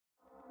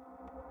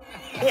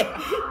You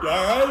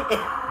alright?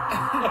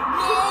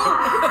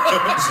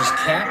 This is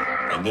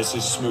Cap, And this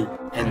is Smoot.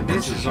 and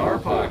this is our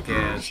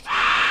podcast.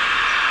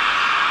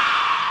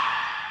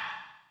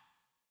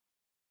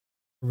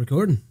 We're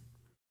recording.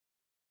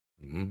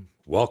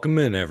 Welcome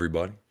in,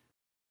 everybody.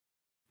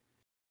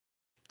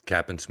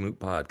 Cap and Smoot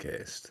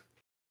podcast.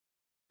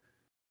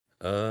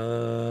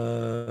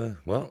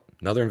 Well,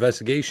 another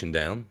investigation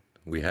down.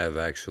 We have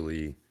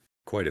actually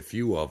quite a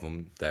few of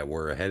them that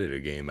were ahead of the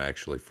game,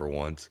 actually, for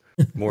once.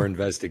 More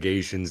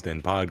investigations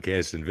than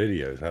podcasts and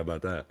videos. How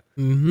about that?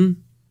 Mm-hmm.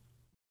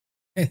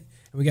 And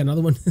we got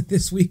another one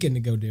this weekend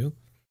to go do.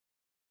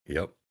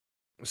 Yep.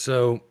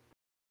 So,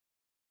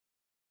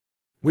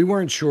 we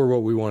weren't sure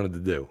what we wanted to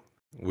do.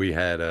 We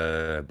had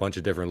a bunch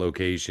of different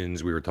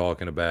locations we were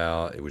talking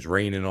about. It was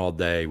raining all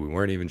day. We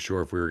weren't even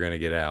sure if we were going to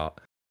get out.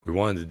 We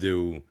wanted to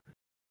do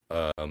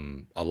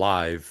a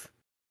live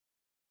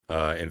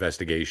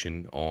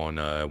investigation on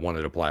one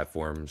of the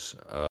platforms,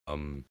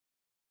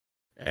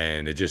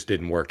 and it just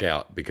didn't work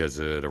out because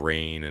of the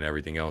rain and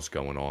everything else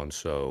going on.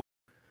 So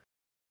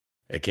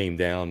it came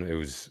down. It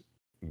was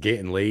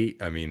getting late.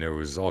 I mean, there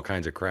was all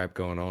kinds of crap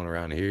going on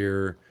around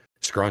here.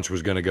 Scrunch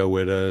was going to go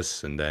with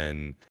us, and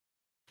then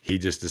he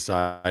just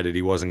decided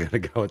he wasn't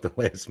going to go at the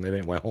last minute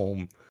and went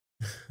home.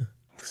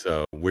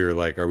 So we were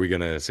like, are we going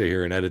to sit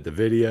here and edit the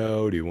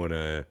video? Do you want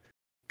to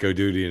go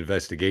do the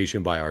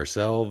investigation by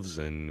ourselves?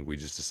 And we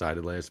just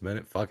decided last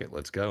minute, fuck it,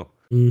 let's go.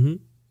 Mm-hmm.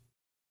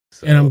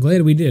 So, And I'm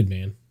glad we did,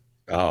 man.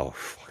 oh,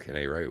 fucking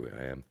A right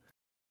I am.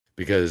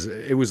 Because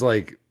it was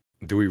like,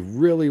 do we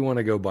really want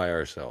to go by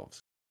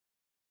ourselves?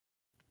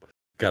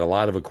 Got a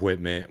lot of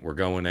equipment. We're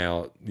going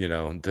out,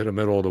 to the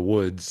middle of the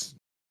woods,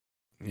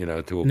 to a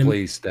And then-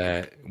 place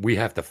that we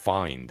have to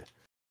find,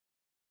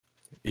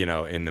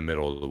 in the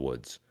middle of the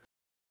woods.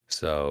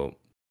 So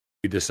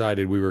we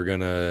decided we were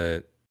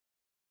gonna,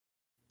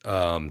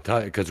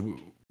 because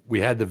we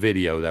had the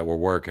video that we're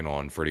working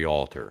on for the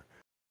altar,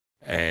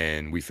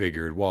 and we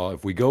figured, well,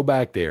 if we go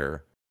back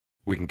there,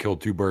 we can kill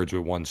two birds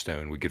with one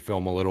stone. We could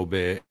film a little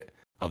bit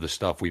of the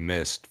stuff we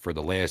missed for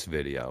the last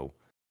video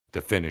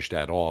to finish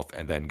that off,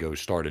 and then go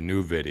start a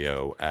new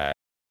video at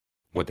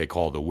what they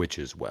call the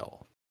Witch's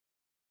Well.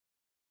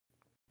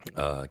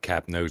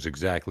 Cap knows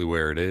exactly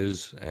where it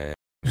is, and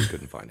we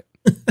couldn't find it.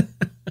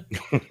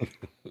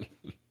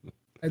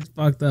 That's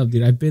fucked up,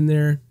 dude. I've been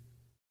there,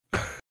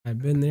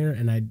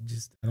 and I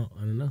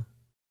don't know.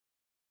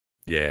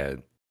 Yeah,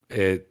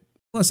 it's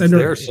Plus, I know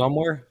there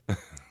somewhere.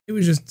 it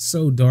was just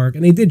so dark,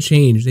 and they did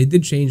change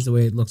the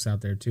way it looks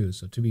out there too.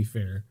 So to be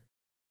fair,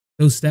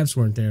 those steps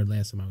weren't there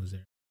last time I was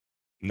there.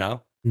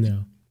 No,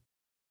 No.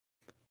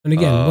 And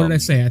again, what did I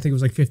say? I think it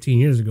was like 15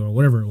 years ago or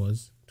whatever it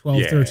was. 12,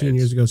 Yeah, 13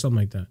 years ago, something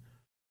like that.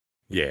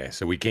 yeah.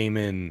 So we came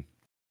in.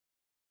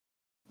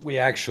 We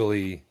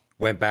actually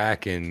went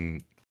back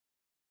and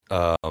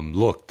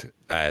looked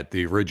at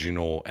the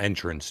original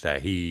entrance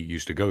that he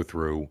used to go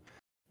through,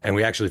 and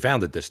we actually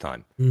found it this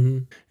time.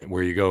 Mm-hmm.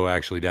 Where you go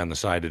actually down the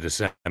side of the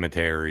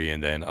cemetery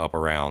and then up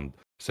around,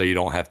 so you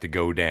don't have to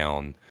go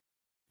down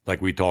like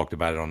we talked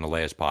about it on the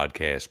last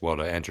podcast. Well,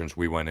 the entrance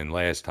we went in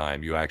last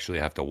time, you actually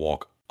have to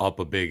walk up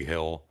a big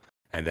hill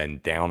and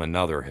then down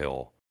another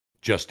hill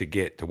just to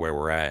get to where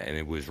we're at. And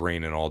it was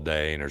raining all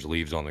day, and there's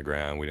leaves on the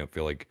ground. We didn't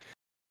feel like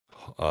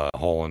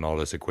hauling all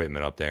this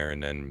equipment up there,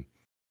 and then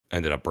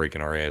ended up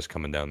breaking our ass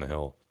coming down the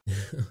hill.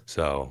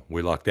 So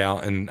we lucked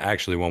out. And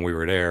actually, when we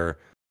were there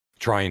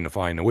trying to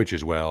find the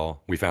Witch's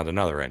Well, we found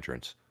another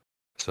entrance.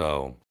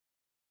 So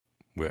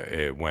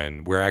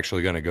when we're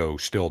actually going to go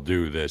still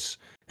do this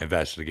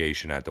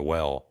investigation at the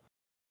well,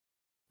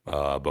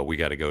 but we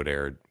got to go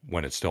there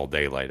when it's still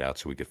daylight out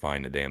so we could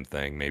find the damn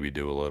thing. Maybe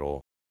do a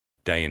little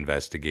day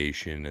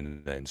investigation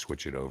and then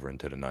switch it over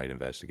into the night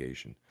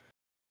investigation.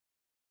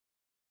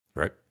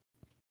 Right?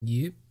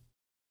 Yep.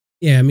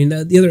 Yeah, I mean,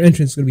 the other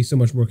entrance is going to be so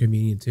much more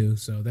convenient too.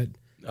 So that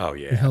Oh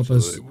yeah, It'd help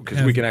us because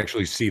have- we can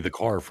actually see the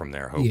car from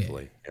there.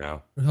 Hopefully,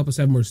 will help us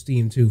have more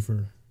steam too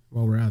for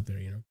while we're out there.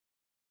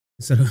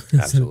 Instead of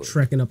Absolutely.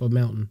 trekking up a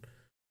mountain.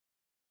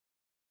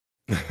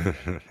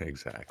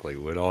 Exactly,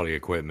 with all the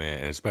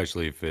equipment, and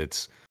especially if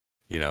it's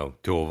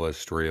two of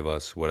us, three of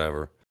us,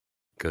 whatever,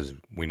 because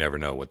we never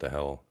know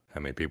how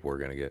many people we're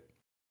gonna get.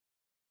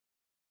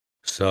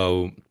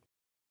 So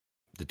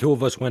the two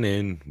of us went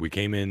in. We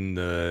came in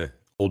the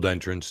old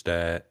entrance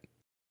that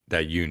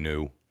you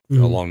knew,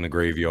 Mhm. along the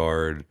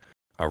graveyard,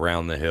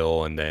 around the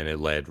hill, and then it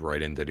led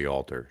right into the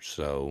altar.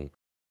 So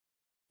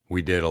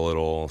we did a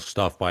little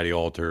stuff by the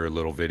altar, a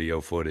little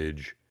video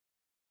footage.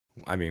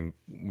 I mean,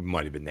 we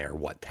might have been there,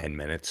 10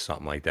 minutes,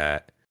 something like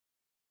that.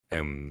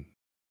 And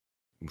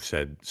we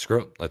said,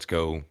 screw it, let's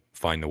go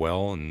find the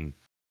well and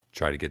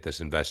try to get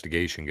this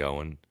investigation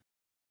going.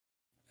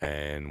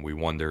 And we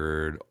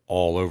wandered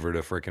all over the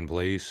frickin'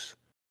 place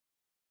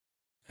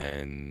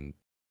and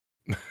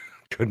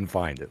couldn't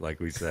find it. Like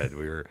we said,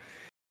 we were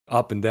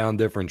up and down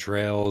different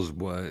trails,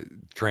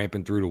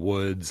 tramping through the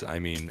woods. I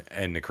mean,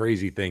 and the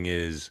crazy thing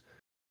is,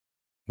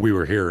 we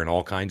were hearing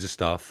all kinds of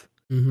stuff,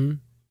 Mm-hmm.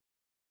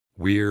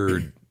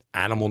 weird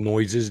animal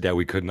noises that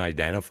we couldn't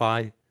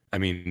identify. I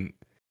mean,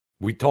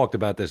 we talked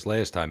about this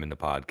last time in the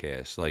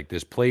podcast. Like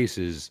this place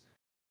is,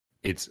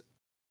 it's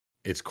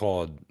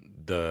called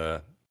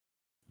the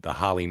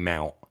Holly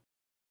Mount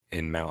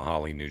in Mount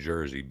Holly, New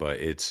Jersey, but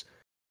it's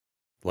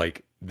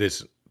like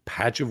this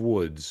patch of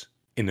woods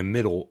in the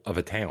middle of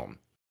a town.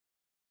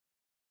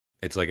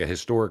 It's like a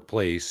historic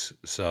place,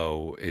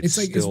 so it's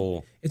like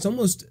still it's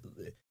almost,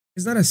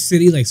 it's not a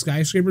city like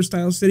skyscraper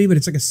style city, but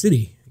it's like a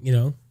city, you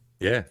know?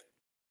 yeah,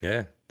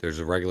 yeah. There's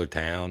a regular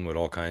town with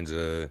all kinds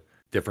of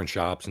different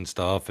shops and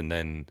stuff, and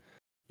then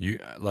you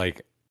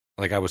like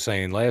I was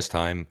saying last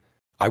time,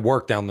 I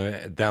worked down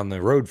the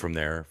road from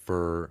there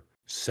for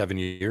 7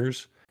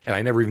 years, and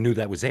I never even knew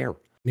that was there.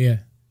 Yeah.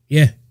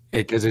 Yeah.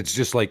 Because it's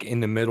just like in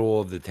the middle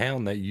of the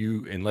town that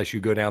you, unless you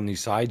go down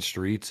these side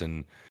streets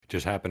and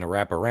just happen to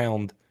wrap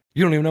around,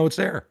 you don't even know it's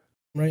there.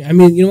 Right. I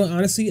mean, you know what?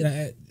 Honestly,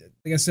 like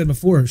I said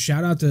before,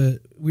 shout out to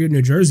Weird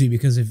New Jersey,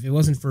 because if it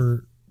wasn't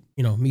for,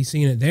 you know, me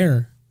seeing it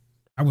there,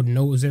 I wouldn't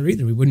know it was there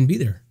either. We wouldn't be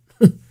there.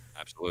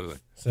 Absolutely.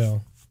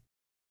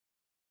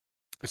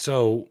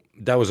 So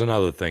that was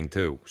another thing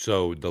too.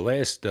 So the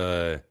last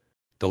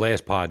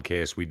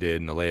podcast we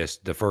did, and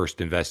the first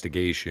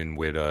investigation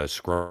with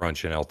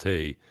Scrunch and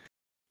LT,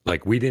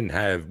 like we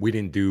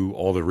didn't do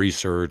all the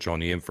research on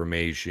the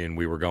information.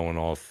 We were going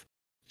off,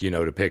 you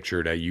know, the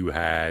picture that you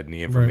had and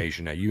the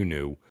information that you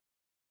knew.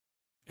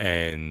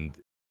 And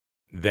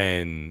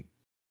then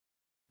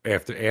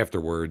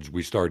afterwards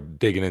we started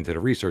digging into the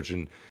research,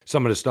 and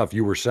some of the stuff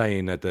you were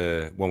saying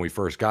when we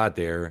first got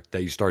there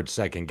that you started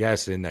second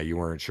guessing that you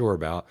weren't sure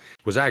about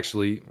was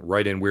actually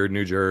right in Weird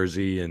New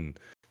Jersey, and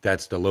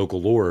that's the local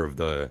lore of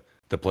the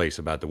place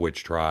about the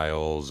witch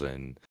trials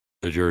and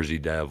the Jersey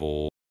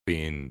Devil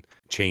being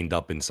chained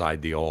up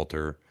inside the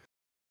altar.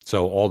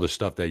 So all the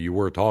stuff that you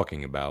were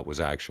talking about was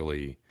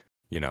actually,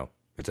 you know,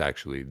 it's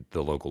actually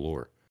the local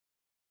lore.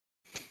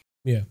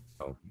 yeah.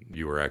 So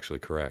you were actually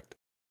correct.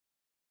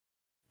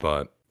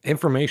 But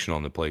information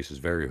on the place is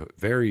very,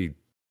 very,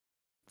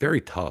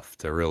 very tough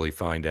to really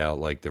find out,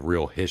 like the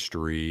real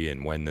history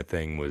and when the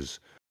thing was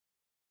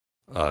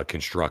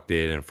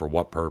constructed and for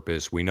what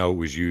purpose. We know it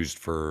was used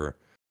for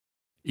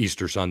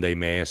Easter Sunday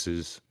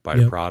masses by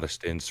the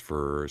Protestants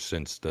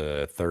since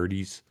the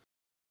 30s.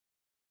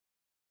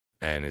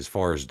 And as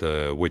far as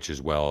the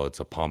witch's well, it's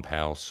a pump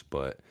house,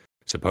 but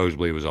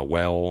supposedly it was a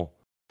well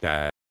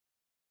that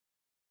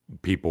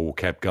people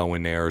kept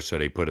going there, so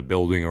they put a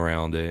building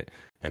around it,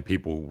 and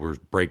people were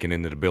breaking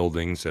into the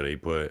building, so they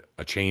put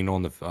a chain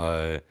on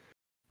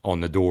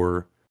the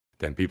door.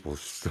 Then people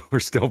were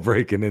still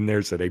breaking in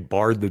there, so they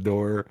barred the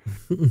door.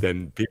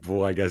 Then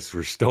people, I guess,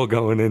 were still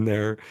going in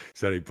there,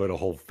 so they put a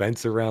whole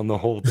fence around the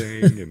whole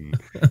thing and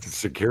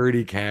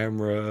security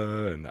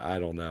camera, and I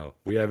don't know.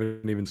 We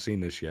haven't even seen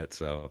this yet,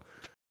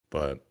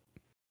 but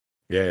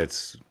yeah,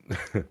 it's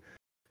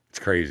it's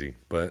crazy.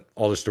 But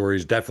all the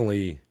stories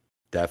definitely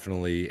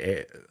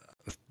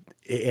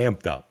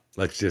amped up.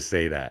 Let's just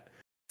say that.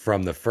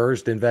 From the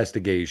first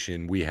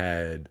investigation, we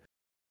had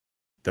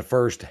the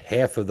first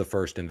half of the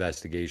first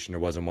investigation, there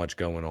wasn't much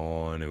going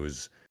on. It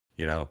was,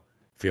 you know,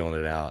 feeling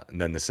it out. And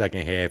then the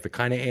second half, it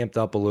kind of amped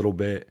up a little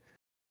bit.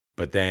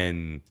 But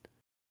then,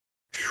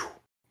 whew,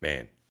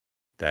 man,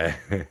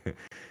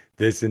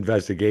 this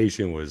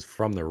investigation was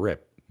from the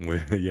rip,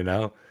 you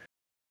know?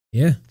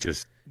 Yeah.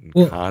 Just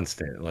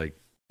constant. Like,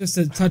 just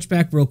to touch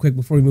back real quick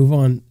before we move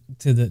on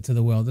to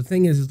the well. The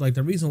thing is like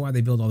the reason why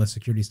they build all that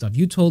security stuff.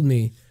 You told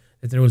me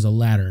that there was a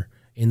ladder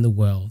in the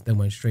well that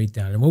went straight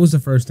down. And what was the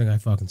first thing I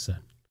fucking said?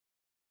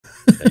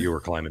 That you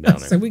were climbing down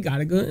there. I said, we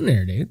gotta go in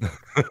there, dude.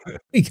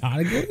 We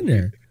gotta go in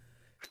there.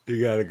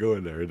 You gotta go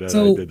in there. Then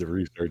I did the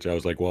research. I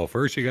was like, well,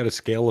 first you gotta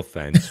scale a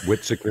fence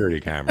with security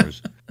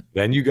cameras.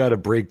 Then you gotta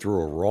break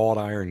through a wrought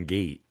iron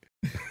gate.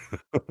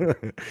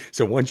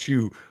 So once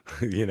you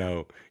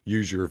know,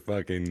 use your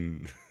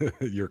fucking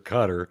your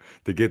cutter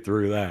to get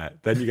through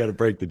that, then you got to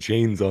break the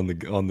chains on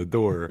the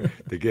door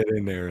to get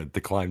in there and to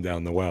climb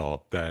down the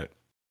well. That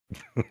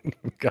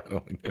God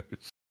only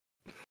knows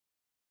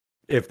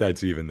if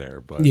that's even there.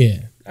 But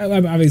yeah,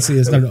 obviously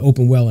it's not an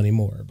open well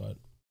anymore. But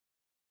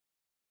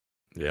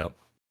yep.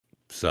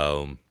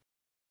 So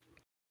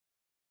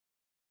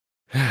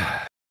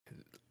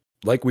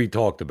like we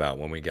talked about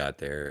when we got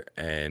there,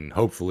 and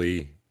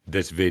hopefully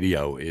this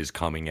video is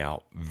coming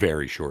out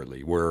very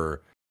shortly. We're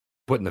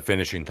putting the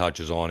finishing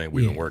touches on it.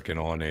 We've been working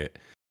on it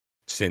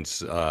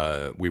since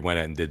we went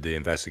out and did the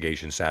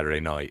investigation Saturday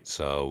night.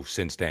 So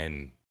since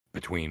then,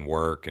 between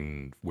work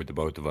and with the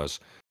both of us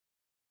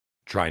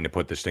trying to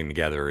put this thing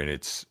together, and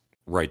it's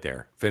right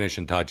there.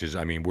 Finishing touches.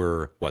 I mean,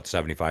 we're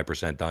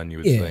 75% done, you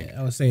would think?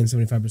 Yeah, I was saying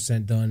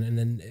 75% done. And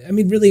then, I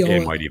mean, really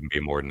it might even be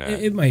more than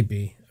that. It might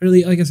be.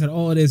 Really, like I said,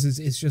 all it is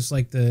it's just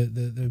like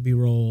the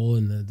B-roll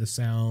and the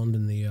sound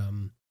and the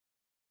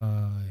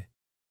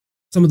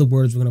some of the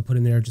words we're going to put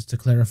in there just to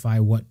clarify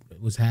what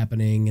was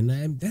happening.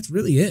 And that's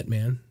really it,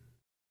 man.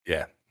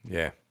 Yeah,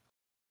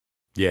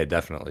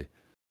 definitely.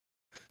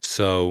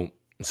 So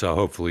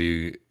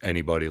hopefully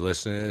anybody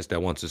listening to this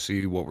that wants to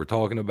see what we're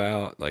talking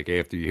about, like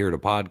after you hear the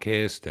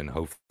podcast, and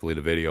hopefully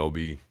the video will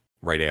be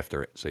right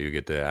after it, so you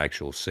get to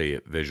actual see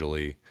it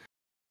visually.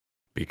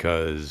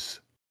 Because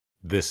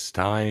this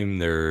time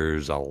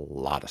there's a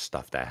lot of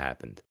stuff that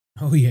happened.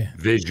 Oh yeah.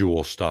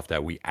 Visual stuff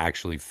that we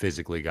actually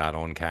physically got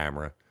on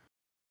camera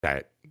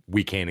that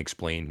we can't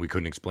explain. We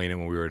couldn't explain it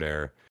when we were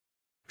there.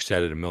 We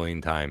said it a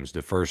million times.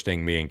 The first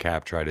thing me and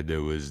Cap try to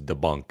do is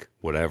debunk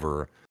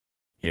whatever.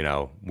 You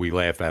know, we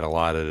laugh at a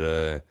lot of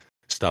the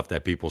stuff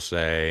that people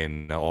say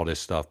and all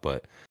this stuff,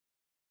 but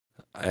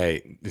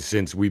hey,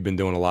 since we've been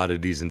doing a lot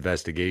of these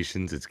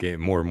investigations, it's getting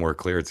more and more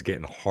clear. It's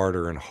getting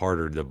harder and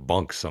harder to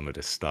debunk some of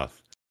this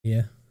stuff.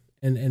 Yeah.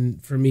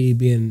 And for me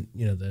being,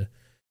 the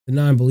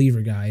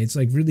non-believer guy, it's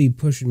like really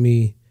pushing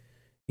me,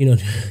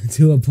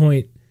 to a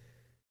point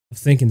of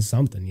thinking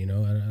something, I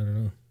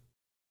don't know.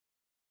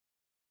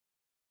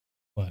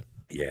 But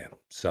Yeah.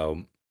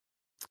 So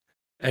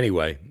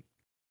anyway,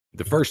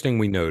 the first thing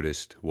we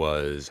noticed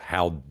was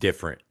how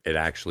different it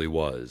actually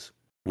was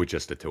with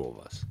just the two of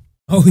us.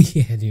 oh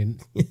yeah,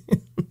 dude.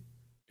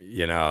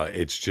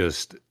 It's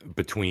just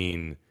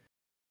between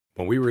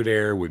when we were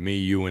there with me,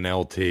 you, and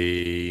LT,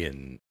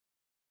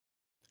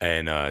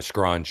 and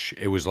Scrunch.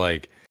 It was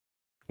like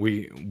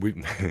we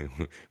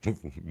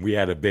we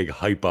had a big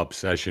hype up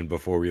session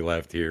before we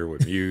left here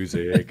with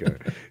music, or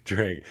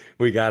drink.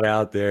 We got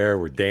out there,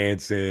 we're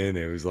dancing.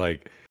 It was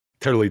like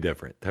totally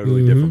different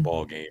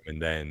ball game.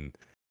 And then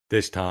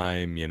this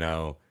time,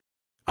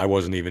 I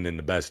wasn't even in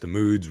the best of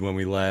moods when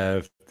we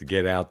left to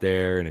get out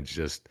there, and it's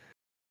just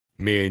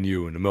me and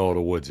you in the middle of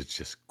the woods. It's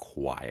just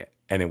quiet.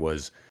 And it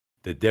was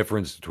the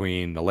difference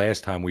between the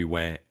last time we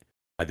went.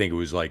 I think it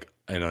was like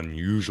an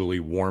unusually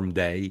warm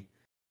day.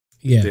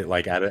 Yeah.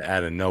 Like out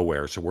of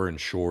nowhere. So we're in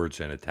shorts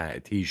and a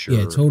t-shirt.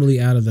 Yeah,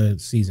 totally out of the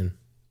season.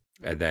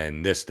 And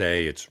then this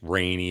day it's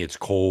rainy, it's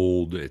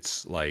cold,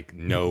 it's like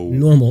no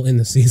normal in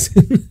the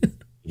season.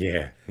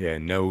 Yeah,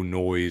 no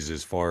noise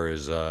as far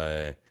as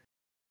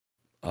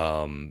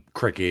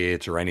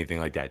crickets or anything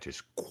like that.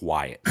 Just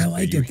quiet. I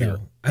like it though.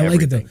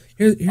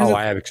 Here's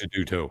I actually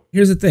do too.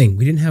 Here's the thing: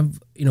 we didn't have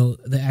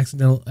the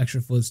accidental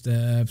extra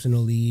footsteps and the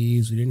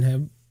leaves. We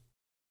didn't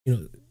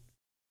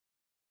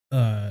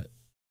have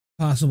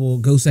possible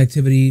ghost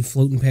activity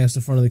floating past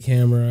the front of the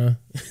camera.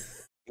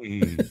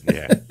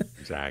 Yeah,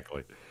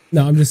 exactly.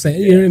 No, I'm just saying.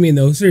 You know what I mean?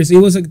 Though seriously, it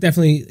was like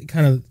definitely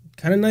kind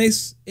of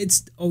nice.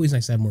 It's always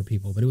nice to have more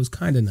people, but it was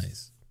kind of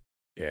nice.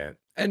 Yeah,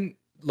 and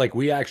like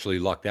we actually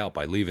lucked out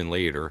by leaving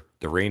later.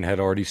 The rain had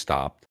already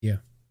stopped. Yeah.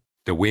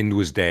 The wind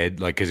was dead,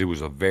 like, because it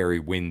was a very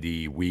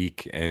windy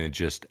week, and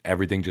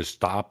everything just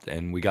stopped,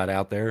 and we got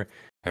out there.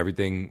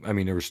 Everything, I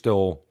mean, it was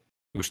still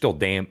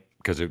damp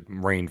because it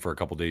rained for a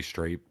couple days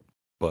straight,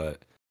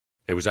 but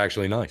it was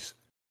actually nice.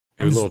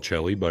 It was a little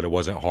chilly, but it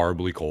wasn't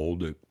horribly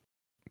cold. It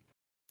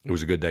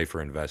was a good day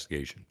for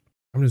investigation.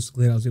 I'm just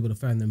glad I was able to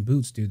find them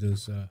boots, dude.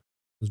 Those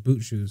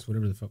boot shoes,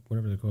 whatever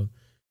they're called.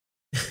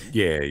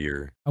 Yeah,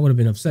 I would have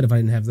been upset if I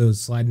didn't have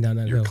those sliding down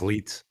that hill.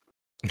 Cleats.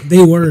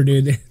 They were,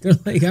 dude. They're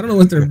like, I don't know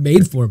what they're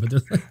made for, but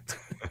they're like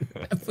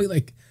definitely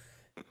like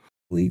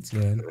cleats,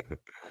 man.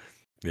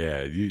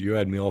 Yeah, you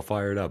had me all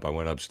fired up. I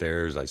went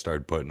upstairs. I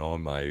started putting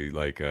on my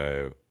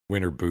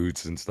winter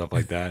boots and stuff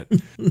like that.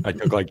 I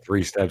took like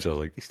 3 steps. I was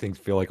like, these things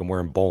feel like I'm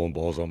wearing bowling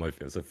balls on my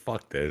feet. I said,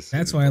 fuck this.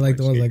 That's why I like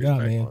the ones I got,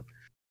 man. On.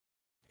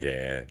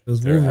 Yeah.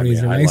 Those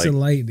Wolverines are nice and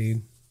light,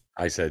 dude.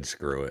 I said,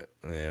 screw it.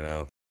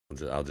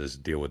 I'll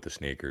just deal with the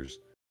sneakers.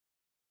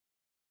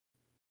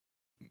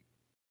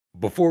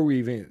 Before we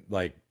even,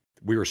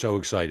 we were so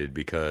excited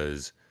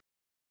because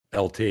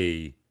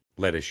LT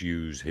let us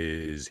use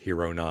his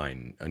Hero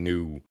 9, the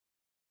new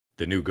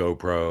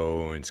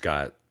GoPro, and it's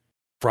got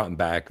front and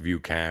back view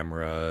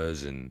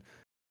cameras and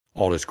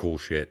all this cool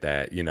shit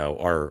that,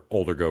 our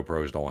older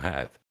GoPros don't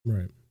have.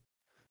 Right.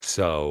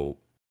 So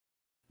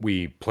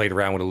we played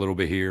around with it a little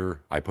bit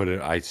here.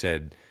 I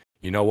said,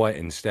 you know what?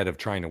 Instead of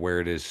trying to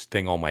wear this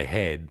thing on my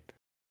head,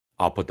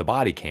 I'll put the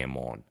body cam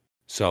on.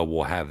 So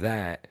we'll have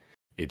that.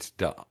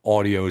 The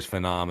audio is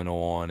phenomenal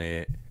on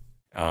it.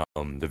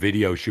 The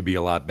video should be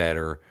a lot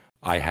better.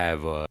 I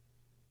have a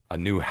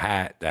new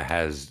hat that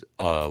has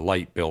a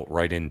light built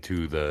right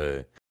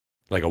into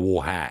like a wool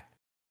hat,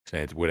 so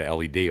it's with an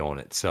LED on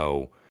it.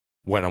 So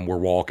when we're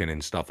walking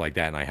and stuff like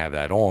that, and I have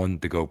that on,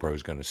 the GoPro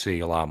is going to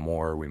see a lot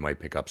more. We might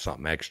pick up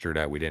something extra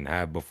that we didn't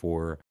have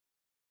before.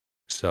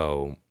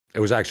 So it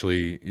was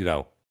actually,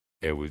 the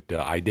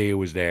idea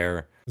was there.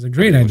 It was a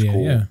great idea,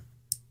 cool. Yeah.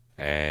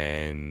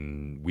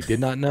 And we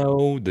did not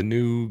know the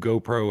new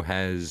GoPro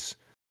has,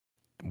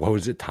 what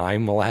was it,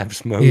 time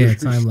lapse mode? Yeah,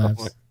 time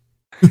lapse.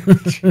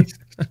 Jesus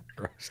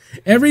Christ.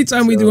 Every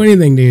time we do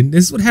anything, dude,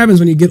 this is what happens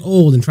when you get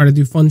old and try to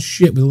do fun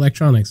shit with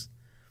electronics.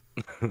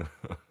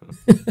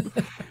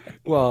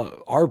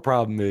 Well, our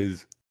problem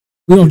is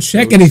we don't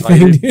check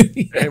anything,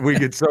 dude. And we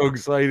get so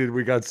excited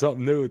we got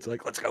something new. It's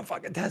like, let's go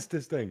fucking test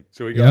this thing.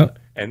 So we go,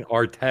 and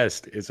our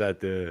test is at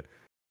the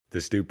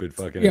stupid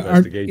fucking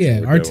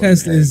investigation. Our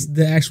test is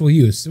the actual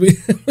use.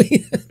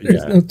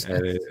 There's no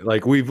test.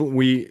 And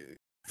we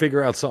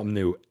figure out something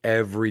new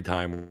every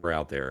time we're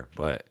out there.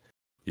 But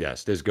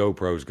yes, this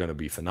GoPro is going to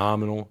be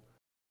phenomenal.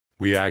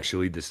 we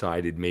actually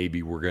decided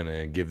maybe we're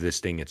gonna give this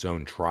thing its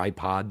own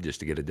tripod just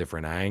to get a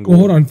different angle. Well,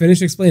 hold on,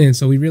 finish explaining.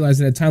 So we realized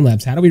it had time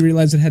lapse. How do we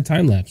realize it had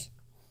time lapse?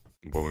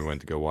 When we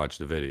went to go watch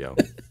the video.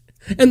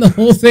 And the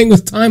whole thing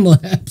was time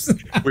lapse.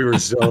 we were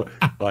so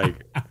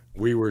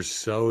we were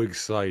so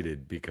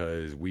excited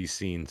because we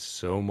seen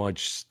so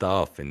much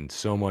stuff and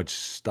so much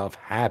stuff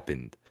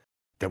happened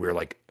that we were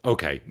like,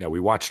 okay, now we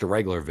watched a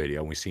regular video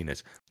and we seen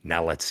this.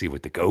 Now let's see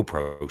what the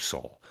GoPro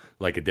saw,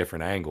 like a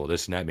different angle,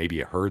 this and that. Maybe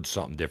it heard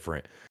something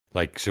different.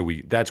 Like, so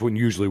that's when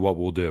usually what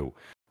we'll do.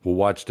 We'll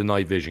watch the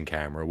night vision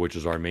camera, which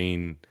is our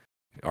main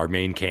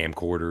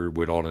camcorder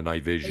with all the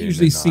night vision. It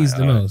usually sees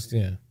the most,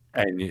 yeah.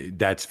 And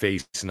that's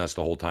facing us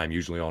the whole time,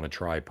 usually on a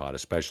tripod,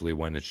 especially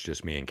when it's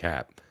just me and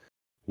Cap.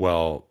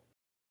 Well,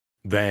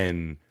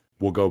 then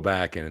we'll go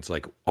back and it's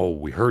like, oh,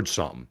 we heard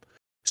something.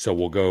 So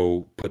we'll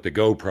go put the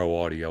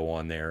GoPro audio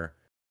on there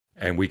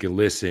and we can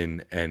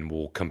listen and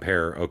we'll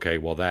compare, okay,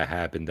 well, that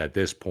happened at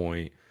this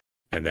point,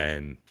 and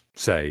then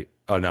say,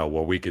 oh, no,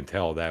 well, we can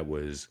tell that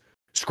was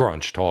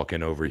Scrunch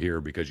talking over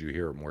here because you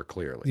hear it more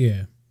clearly.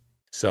 Yeah.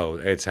 So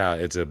it's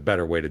a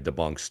better way to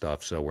debunk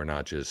stuff. So we're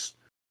not just,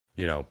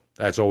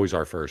 that's always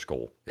our first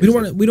goal. We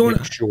don't want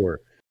to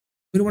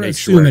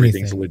assume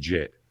everything's anything.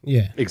 legit.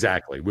 Yeah.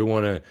 Exactly. We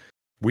want to,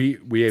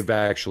 we have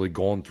actually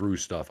gone through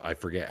stuff. I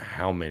forget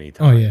how many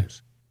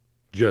times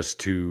just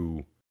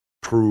to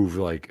prove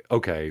like,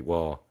 okay,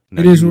 well,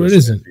 it is or it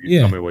isn't.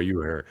 Tell me what you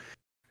heard.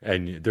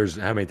 And there's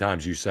how many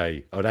times you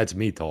say, oh, that's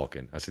me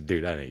talking. I said,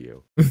 dude, that ain't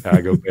you. And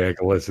I go back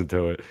and listen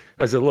to it.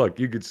 I said, look,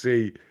 you could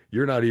see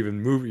you're not even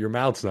moving. Your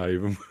mouth's not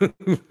even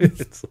moving.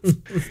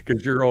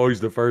 Because you're always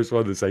the first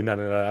one to say, no,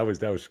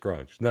 that was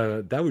Scrunch.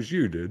 No, that was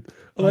you, dude.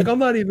 I'm like, I'm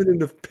not even in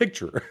the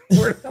picture.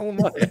 Where the hell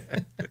am I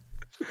at?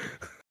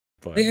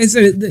 But, I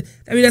said,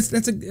 I mean,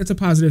 that's a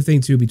positive thing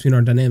too between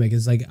our dynamic.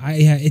 Is like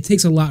it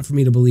takes a lot for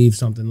me to believe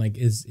something like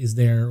is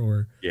there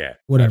or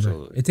whatever.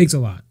 Absolutely. It takes a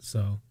lot.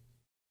 So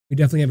we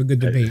definitely have a good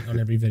debate on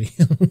every video.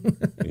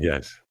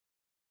 Yes,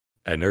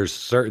 and there's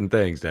certain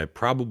things that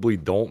probably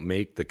don't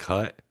make the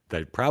cut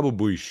that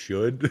probably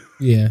should.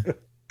 Yeah,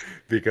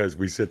 because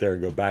we sit there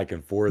and go back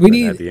and forth, and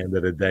at the end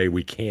of the day,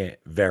 we can't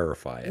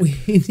verify it.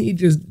 We need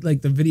just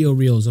like the video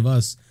reels of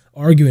us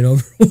arguing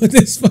over what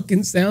this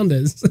fucking sound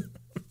is.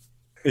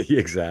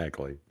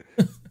 Exactly.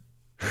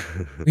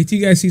 Wait till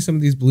you guys see some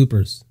of these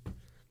bloopers.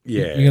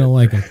 Yeah, you're gonna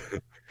like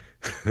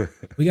them.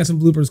 We got some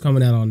bloopers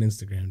coming out on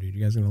Instagram, dude.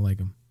 You guys are gonna like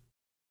them.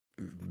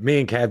 Me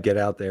and Cav get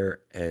out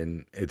there,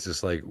 and it's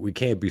just like we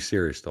can't be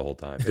serious the whole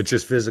time. It's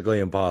just physically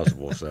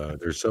impossible. So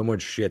there's so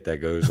much shit that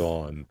goes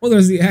on. Well,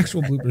 there's the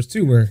actual bloopers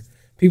too, where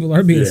people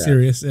are being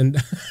serious,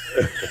 and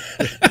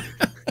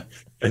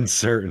and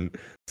certain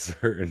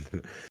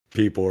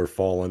people are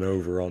falling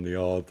over on the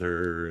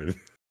altar and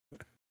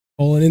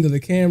falling into the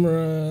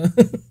camera.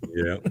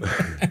 Yeah.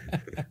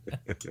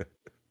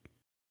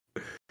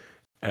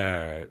 All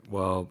right.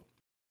 Well,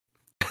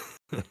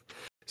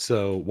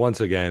 so once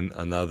again,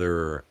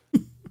 another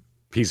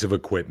piece of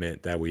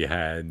equipment that we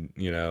had,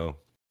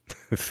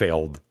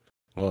 failed.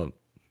 Well,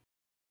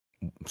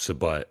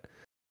 but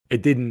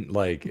it didn't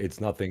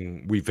it's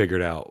nothing. We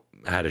figured out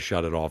how to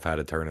shut it off, how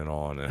to turn it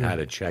on, and how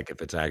to check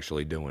if it's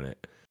actually doing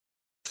it.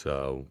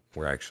 So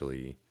we're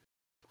actually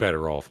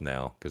better off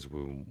now because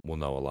we'll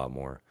know a lot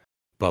more.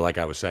 But like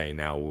I was saying,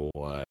 now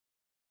I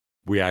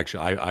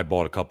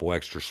bought a couple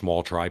extra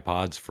small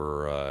tripods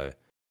for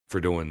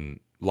doing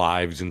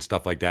lives and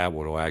stuff like that.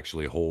 What'll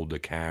actually hold the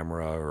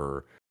camera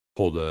or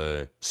hold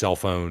a cell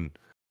phone,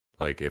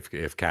 like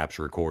if Cap's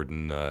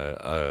recording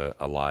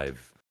a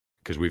live,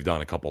 because we've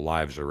done a couple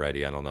lives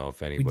already. I don't know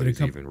if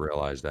anybody's even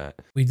realized that.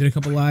 We did a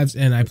couple lives,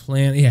 and I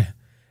plan. Yeah,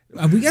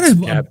 we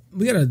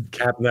gotta.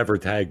 Cap never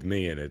tagged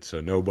me in it, so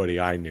nobody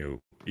I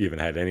knew even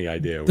had any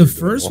idea. The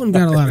first one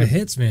got a lot of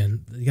hits,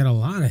 man. You got a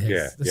lot of hits.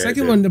 Yeah, the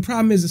second one, the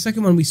problem is the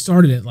second one we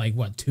started at like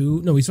what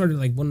 2? No, we started at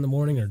like 1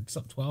 a.m. or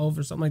 12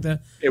 or something like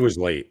that. It was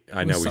late.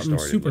 I know we started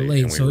super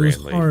late, so it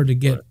was hard to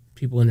get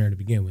people in there to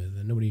begin with,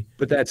 and nobody.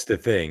 But that's the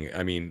thing.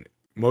 I mean,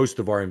 most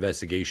of our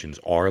investigations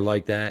are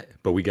like that,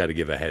 but we got to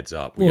give a heads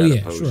up. We got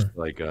to post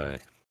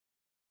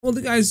Well,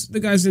 the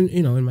guys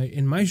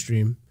in my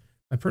stream,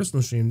 my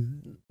personal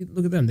stream.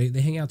 Look at them.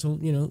 They hang out till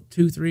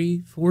 2,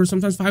 3, 4,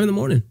 sometimes 5 in the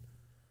morning.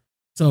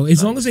 So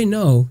as long as they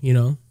know,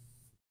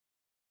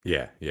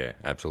 Yeah,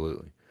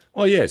 absolutely.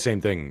 Well, yeah, same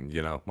thing.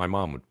 My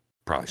mom would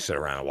probably sit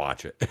around and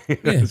watch it.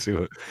 Yeah. see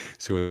what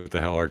the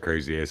hell our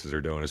crazy asses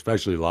are doing,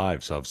 especially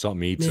live. So if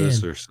something eats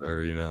us or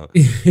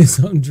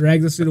something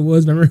drags us through the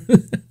woods, remember?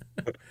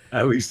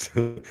 At least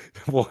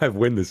we'll have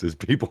witnesses.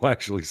 People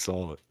actually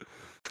saw it.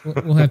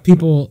 We'll have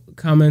people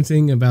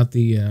commenting about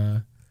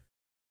the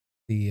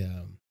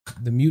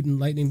mutant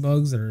lightning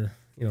bugs that are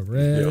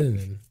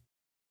red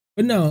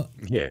but no.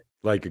 Yeah.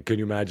 Like, can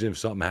you imagine if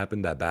something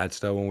happened at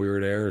Batstow when we were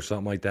there or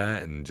something like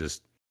that and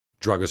just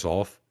drug us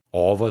off?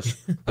 All of us?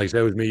 Like, say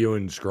it was me, you,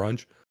 and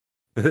Scrunch?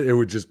 It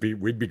would just be,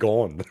 we'd be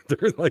gone.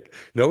 They're like,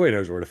 nobody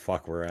knows where the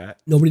fuck we're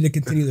at. Nobody to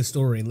continue the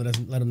story and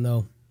let them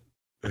know.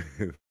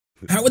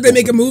 How would they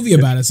make a movie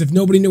about us if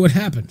nobody knew what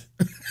happened?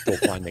 They'll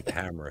find the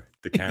camera.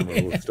 The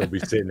camera will still be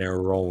sitting there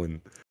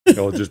rolling.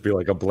 It'll just be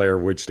like a Blair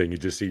Witch thing. You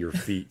just see your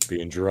feet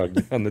being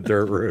drugged down the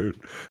dirt road.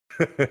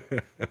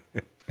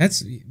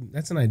 That's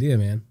an idea,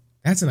 man.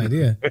 That's an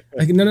idea.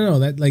 Like no.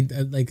 That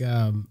like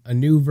a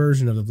new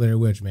version of the Blair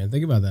Witch, man.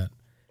 Think about that.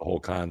 The whole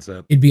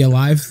concept. It'd be a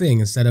live thing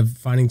instead of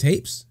finding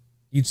tapes.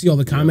 You'd see all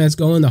the comments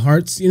going, the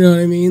hearts. You know what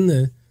I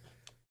mean?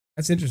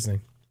 That's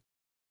interesting.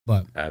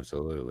 But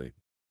absolutely,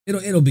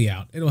 it'll be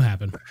out. It'll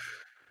happen.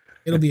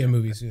 It'll be a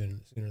movie sooner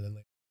than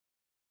later.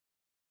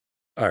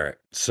 All right,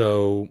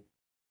 so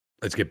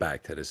let's get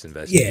back to this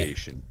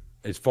investigation.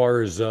 Yeah. As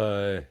far as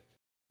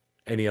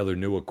any other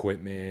new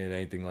equipment,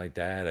 anything like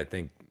that, I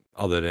think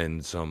other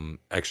than some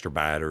extra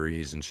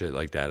batteries and shit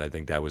like that, I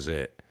think that was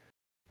it.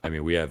 I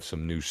mean, we have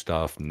some new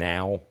stuff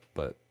now,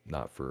 but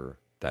not for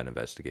that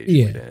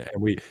investigation.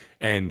 Yeah.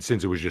 And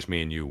since it was just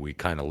me and you, we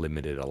kind of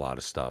limited a lot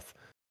of stuff.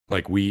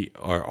 Like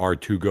our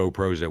 2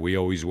 GoPros that we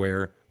always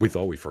wear, we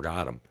thought we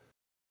forgot them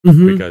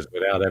because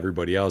without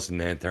everybody else, and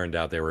then it turned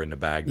out they were in the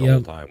bag the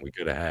whole time. We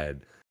could have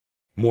had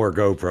more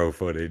GoPro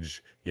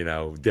footage,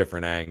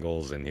 different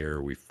angles, and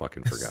here we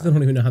fucking forgot. I still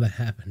don't even know how that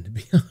happened, to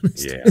be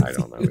honest. Yeah, I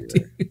don't know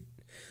either.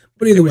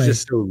 But either way, it was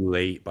just so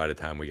late by the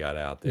time we got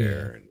out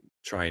there and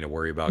trying to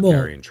worry about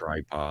carrying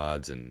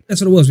tripods, and that's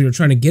what it was. We were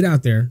trying to get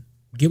out there,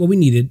 get what we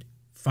needed,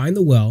 find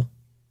the well,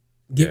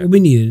 get what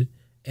we needed,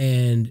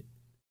 and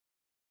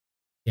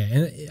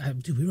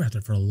dude, we were out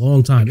there for a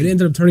long time. It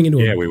ended up turning into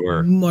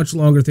a much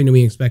longer thing than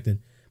we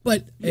expected,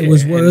 but it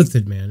was worth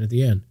it, man. At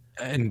the end,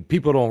 and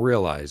people don't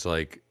realize,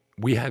 like,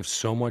 we have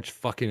so much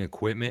fucking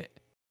equipment.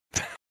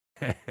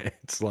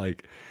 It's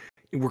like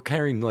we're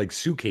carrying like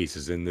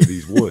suitcases into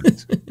these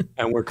woods,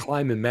 and we're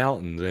climbing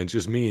mountains, and it's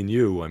just me and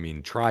you. I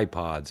mean,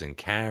 tripods and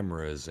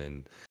cameras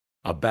and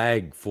a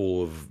bag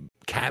full of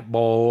cat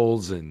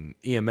balls and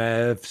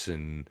EMFs,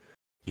 and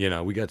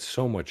we got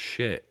so much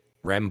shit.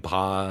 REM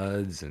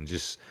pods, and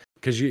just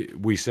because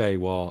we say,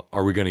 well,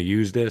 are we going to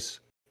use this?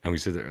 And we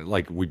said,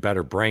 like, we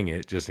better bring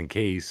it just in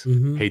case.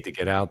 Hate to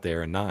get out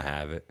there and not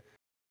have it.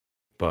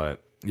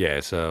 But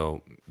yeah,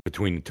 so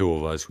between the two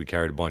of us, we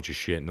carried a bunch of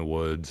shit in the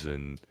woods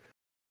and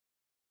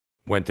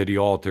went to the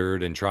altar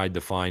and tried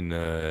to find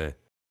the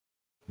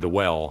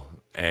well.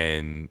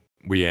 And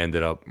we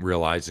ended up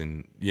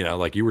realizing,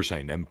 like you were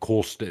saying, them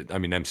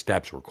them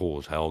steps were cool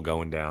as hell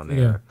going down there.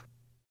 Yeah.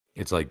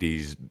 It's like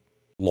these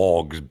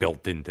logs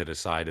built into the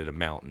side of the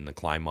mountain to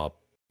climb up,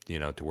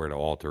 to where the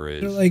altar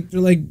is. They're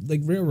like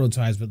railroad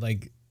ties, but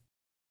like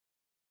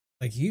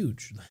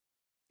huge.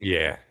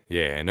 Yeah,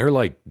 and they're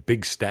like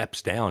big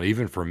steps down,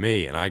 even for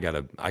me. And I got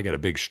a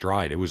big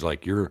stride. It was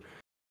like you're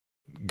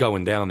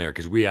going down there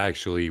because we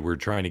actually were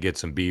trying to get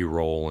some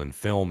B-roll and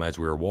film as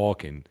we were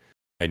walking,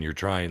 and you're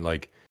trying,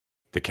 like,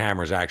 the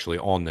camera's actually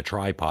on the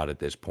tripod at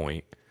this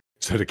point.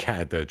 So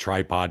the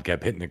tripod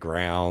kept hitting the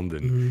ground,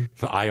 and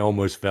I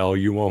almost fell.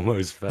 You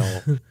almost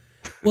fell.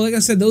 Well, like I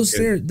said,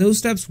 those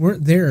steps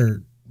weren't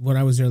there when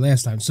I was there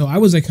last time. So I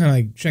was like kind of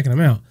like checking them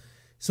out.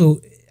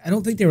 So I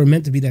don't think they were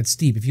meant to be that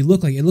steep. If you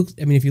look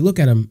if you look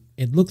at them,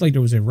 it looked like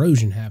there was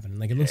erosion happening.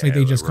 Like it looks like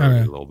they just kind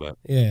of a little bit.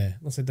 Yeah,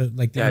 looks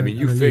like I mean,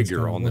 you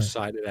figure on the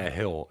side of that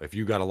hill, if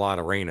you got a lot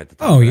of rain at the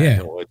top. Oh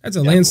yeah, that's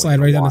a landslide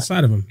right down the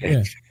side of them.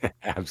 Yeah,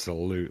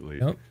 absolutely.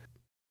 Yep.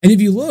 And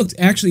if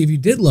you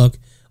did look.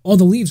 All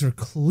the leaves are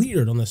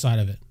cleared on the side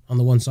of it, on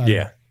the one side.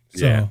 Yeah,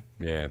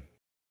 yeah.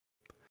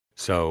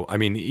 So I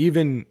mean,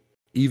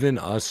 even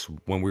us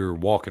when we were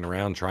walking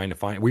around trying to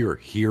find, we were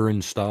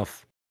hearing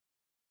stuff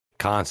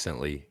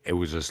constantly. It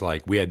was just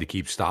like we had to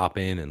keep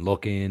stopping and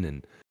looking,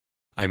 and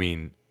I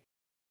mean,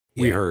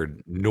 we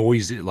heard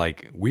noises,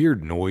 like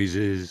weird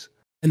noises.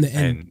 And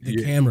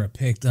the camera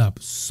picked up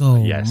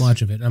so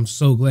much of it. I'm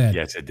so glad.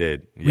 Yes, it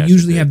did. We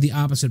usually have the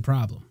opposite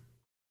problem.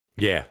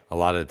 Yeah, a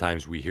lot of the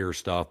times we hear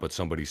stuff, but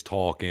somebody's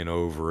talking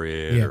over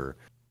it or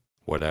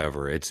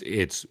whatever.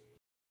 It's.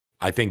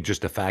 I think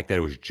just the fact that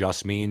it was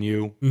just me and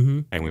you,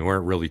 and we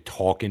weren't really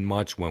talking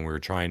much when we were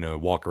trying to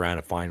walk around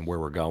and find where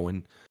we're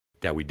going,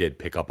 that we did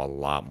pick up a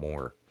lot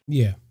more.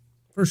 Yeah,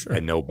 for sure.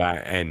 And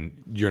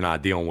and you're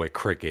not dealing with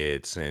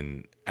crickets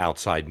and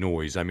outside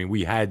noise. I mean,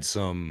 we had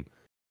some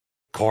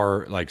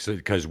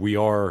because we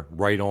are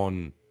right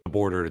on the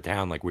border of the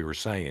town, like we were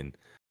saying.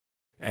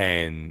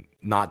 And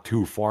not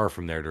too far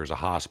from there's a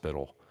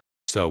hospital.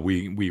 So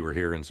we were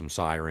hearing some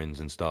sirens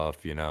and stuff,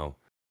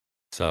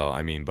 So,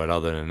 I mean, but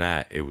other than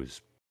that, it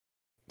was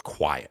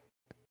quiet.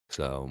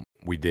 So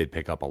we did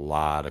pick up a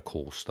lot of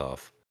cool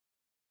stuff.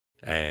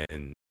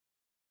 And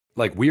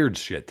like weird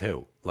shit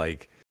too.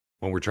 Like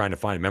when we're trying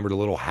to remember the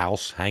little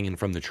house hanging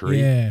from the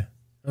tree? Yeah,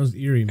 that was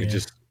eerie, man.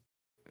 It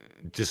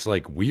just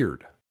like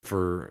weird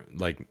for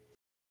like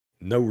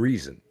no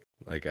reason.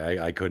 Like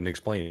I couldn't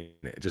explain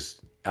it.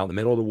 Just out in the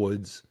middle of the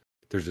woods,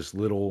 there's this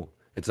little.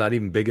 It's not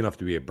even big enough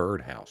to be a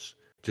birdhouse.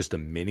 Just a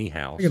mini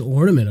house, like an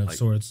ornament of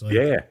sorts. Like.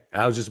 Yeah,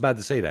 I was just about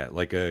to say that,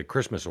 like a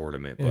Christmas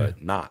ornament,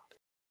 but not.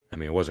 I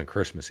mean, it wasn't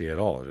Christmassy at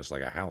all. It was just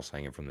like a house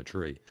hanging from the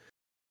tree.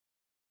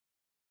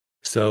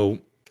 So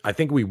I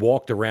think we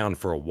walked around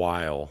for a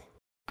while.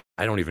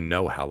 I don't even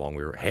know how long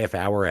we were, half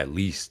hour at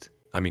least.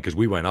 I mean, because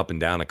we went up and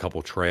down a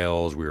couple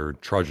trails. We were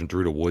trudging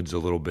through the woods a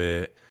little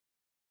bit.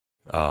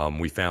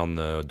 We found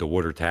the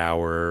water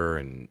tower,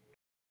 and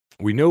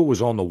we knew it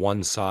was on the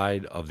one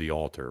side of the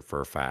altar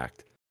for a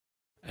fact.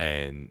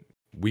 And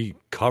we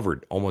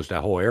covered almost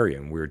that whole area,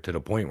 and we were to the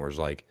point where it's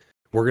like,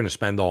 we're going to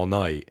spend all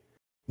night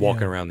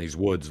walking around these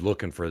woods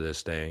looking for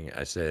this thing.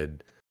 I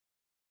said,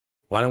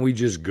 why don't we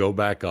just go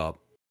back up?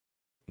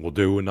 We'll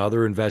do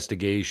another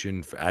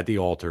investigation at the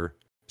altar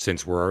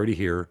since we're already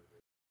here.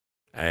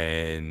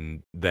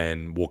 And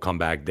then we'll come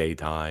back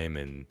daytime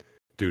and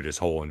do this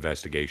whole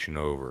investigation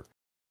over.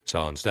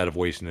 So instead of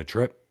wasting a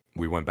trip,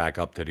 we went back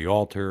up to the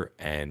altar,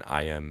 and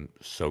I am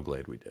so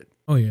glad we did.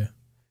 Oh, yeah.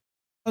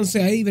 I was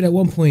gonna say, I even at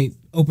one point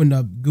opened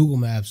up Google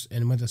Maps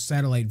and went to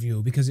satellite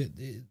view because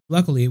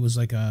luckily it was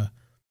like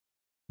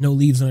no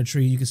leaves on a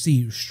tree. You could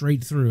see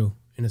straight through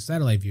in a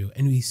satellite view,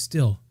 and we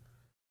still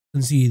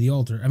couldn't see the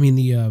altar. I mean,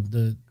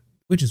 the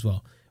witch's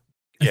well.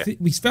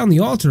 We found the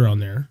altar on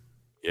there.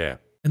 Yeah.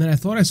 And then I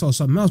thought I saw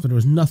something else, but there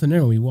was nothing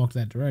there when we walked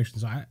that direction.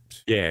 So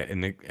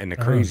and the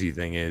crazy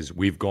thing is,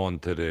 we've gone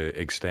to the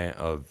extent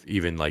of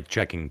even like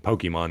checking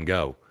Pokemon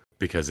Go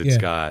because it's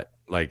got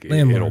like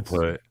it'll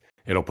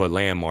put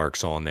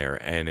landmarks on there,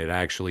 and it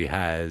actually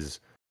has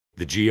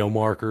the geo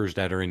markers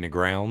that are in the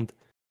ground.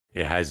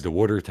 It has the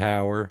water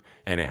tower,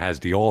 and it has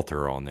the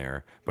altar on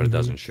there, but it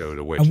doesn't show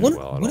the witch as well at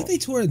all. What if they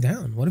tore it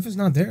down? What if it's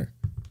not there?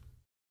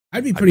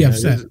 I'd be pretty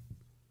upset.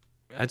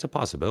 That's a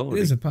possibility.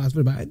 It is a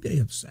possibility, but I'd be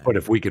upset. But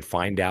if we could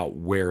find out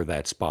where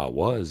that spot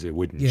was, it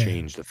wouldn't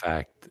change the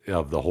fact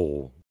of the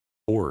whole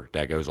lore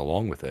that goes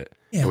along with it.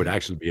 Yeah. It would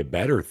actually be a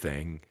better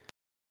thing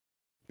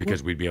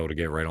because we'd be able to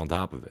get right on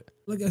top of it.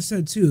 Like I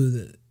said,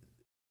 too,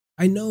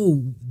 I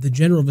know the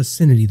general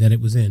vicinity that it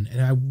was in,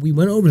 and we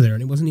went over there,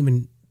 and it wasn't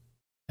even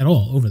at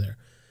all over there.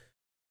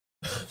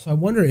 So I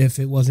wonder if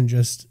it wasn't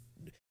just...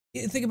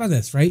 Think about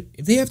this, right?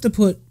 If they have to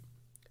put,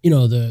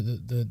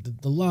 the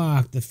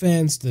lock, the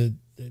fence, the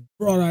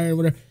wrought iron,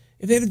 whatever,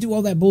 if they have to do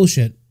all that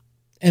bullshit,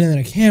 and then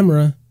a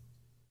camera,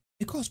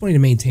 it costs money to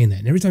maintain that.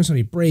 And every time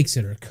somebody breaks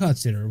it or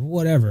cuts it or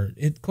whatever,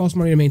 it costs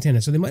money to maintain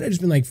it. So they might have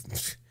just been like,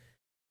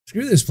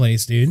 screw this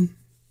place, dude.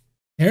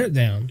 Tear it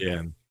down.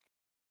 Yeah.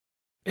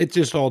 It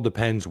just all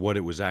depends what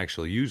it was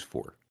actually used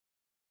for.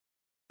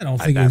 I don't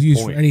think it was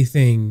used for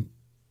anything,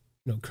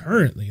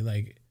 currently.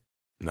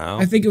 No.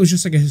 I think it was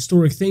just like a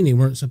historic thing they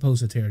weren't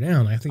supposed to tear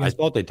down. I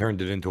thought they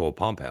turned it into a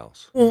pump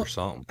house or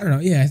something. I don't know.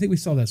 Yeah, I think we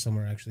saw that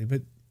somewhere actually.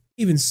 But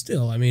even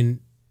still, I mean,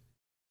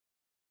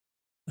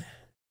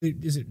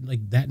 is it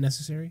like that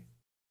necessary?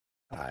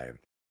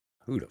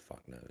 Who the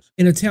fuck knows?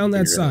 In a town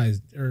that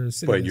size or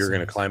city. But you're going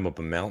to climb up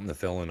a mountain to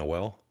fill in a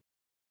well?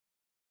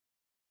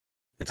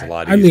 It's a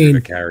lot easier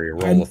to carry a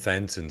roll of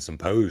fence and some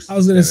posts. I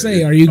was going to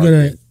say, are you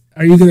going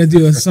to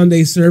do a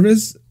Sunday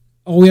service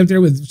all the way up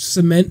there with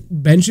cement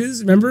benches?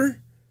 Remember?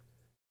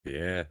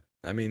 Yeah,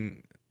 I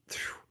mean,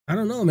 I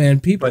don't know,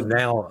 man. But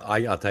now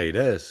I'll tell you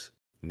this: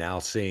 now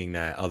seeing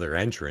that other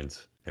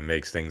entrance, it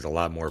makes things a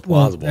lot more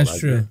plausible. Well, that's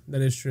true.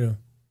 That is true.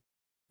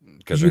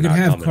 Because you could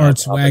have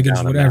carts,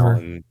 wagons,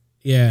 whatever.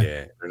 Yeah,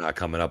 they're not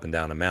coming up and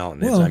down a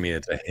mountain. Well,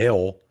 it's a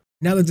hill.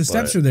 Now that the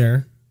steps are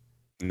there,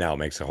 now it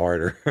makes it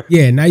harder.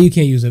 Yeah, now you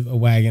can't use a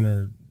wagon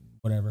or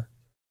whatever.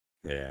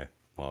 Yeah,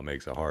 well, it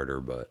makes it harder,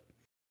 but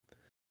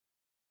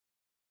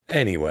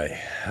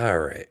anyway, all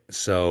right.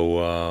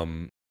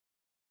 So,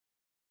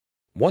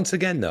 once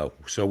again, though,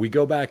 so we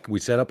go back, we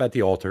set up at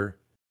the altar,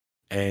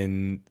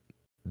 and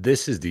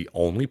this is the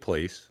only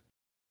place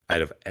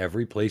out of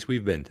every place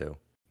we've been to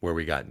where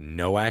we got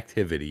no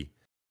activity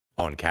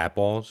on cat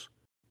balls,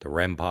 the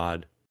REM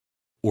pod,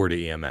 or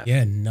the EMF.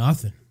 Yeah,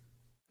 nothing.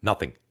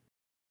 Nothing.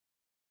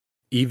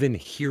 Even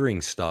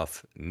hearing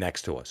stuff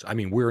next to us. I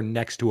mean, we're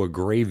next to a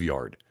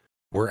graveyard.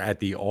 We're at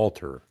the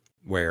altar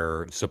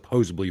where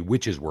supposedly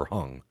witches were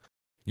hung.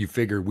 You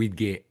figure we'd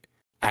get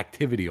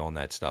activity on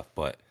that stuff,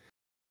 but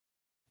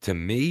to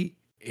me,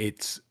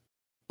 it's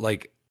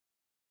like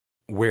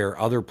where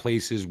other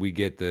places we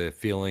get the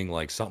feeling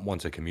like something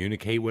wants to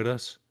communicate with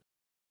us.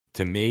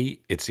 To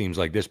me, it seems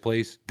like this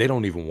place, they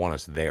don't even want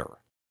us there.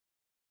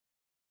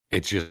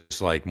 It's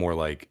just like more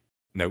like,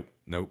 nope.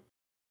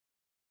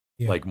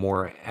 Yeah. Like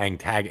more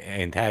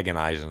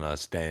antagonizing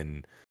us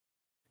than,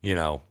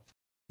 Yeah,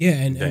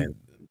 and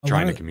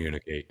trying to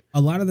communicate.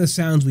 A lot of the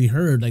sounds we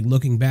heard, like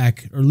looking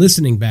back or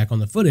listening back on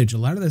the footage, a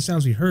lot of the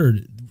sounds we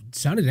heard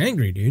sounded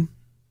angry, dude.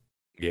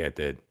 Yeah, it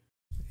did.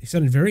 He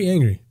sounded very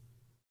angry.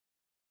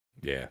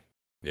 Yeah.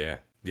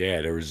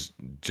 There was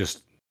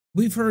just...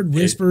 We've heard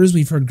whispers.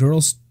 We've heard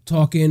girls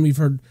talking. We've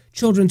heard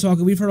children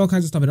talking. We've heard all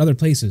kinds of stuff at other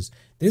places.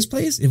 This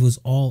place, it was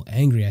all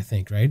angry, I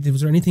think, right?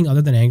 Was there anything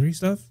other than angry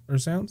stuff or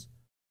sounds?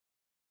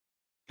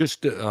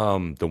 Just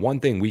the one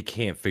thing we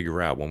can't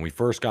figure out, when we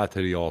first got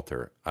to the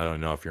altar, I don't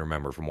know if you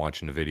remember from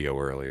watching the video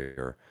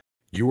earlier,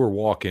 you were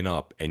walking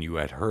up and you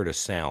had heard a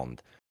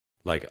sound.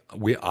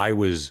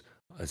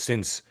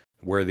 Since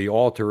where the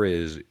altar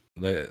is,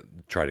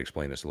 try to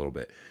explain this a little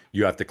bit.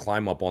 You have to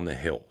climb up on the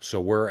hill. So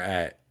we're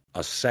at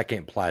a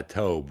second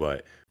plateau,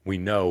 but we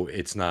know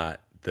it's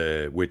not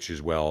the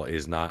Witch's Well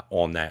is not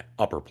on that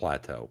upper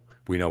plateau.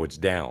 We know it's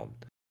down.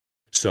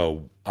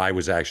 So I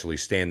was actually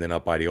standing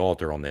up by the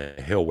altar on the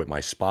hill with my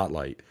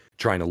spotlight,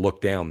 trying to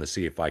look down to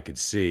see if I could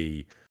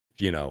see,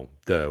 where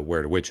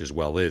the Witch's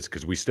Well is.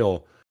 Because we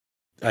still,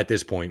 at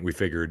this point, we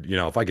figured,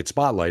 if I could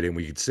spotlight it and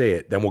we could see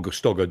it, then we'll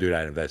still go do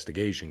that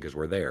investigation because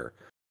we're there.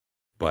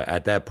 But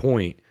at that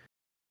point,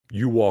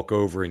 you walk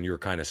over and you're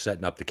kind of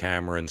setting up the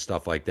camera and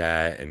stuff like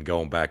that and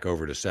going back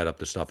over to set up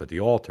the stuff at the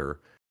altar.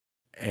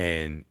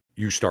 And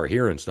you start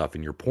hearing stuff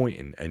and you're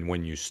pointing. And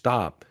when you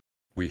stop,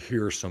 we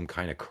hear some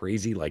kind of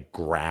crazy like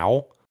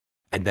growl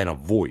and then a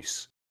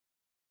voice.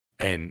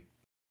 And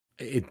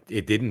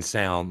it didn't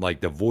sound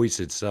like the voice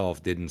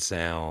itself didn't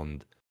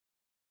sound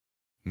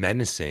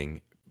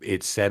menacing.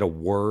 It said a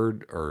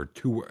word or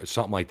two,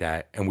 something like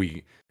that. And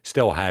we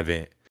still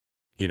haven't,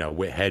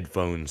 with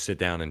headphones, sit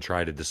down and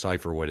try to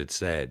decipher what it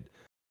said.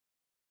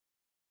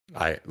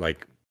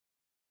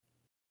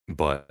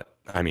 But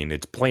I mean,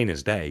 it's plain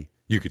as day.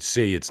 You could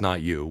see it's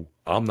not you.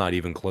 I'm not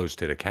even close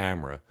to the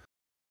camera.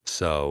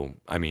 So,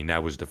 I mean,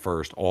 that was the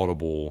first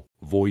audible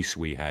voice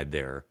we had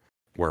there,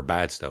 where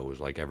Batstow was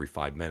like every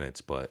 5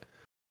 minutes. But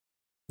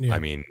yeah. I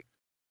mean,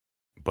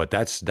 but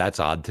that's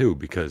odd too,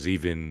 because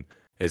even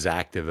as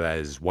active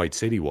as White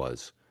City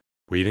was,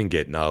 we didn't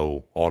get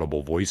no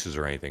audible voices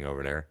or anything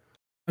over there.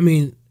 I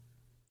mean,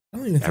 I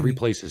don't even think every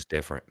place is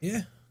different.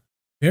 Yeah,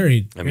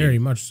 very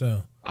much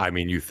so. I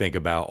mean, you think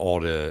about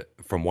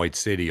from White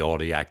City, all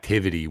the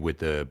activity with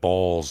the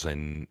balls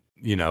and,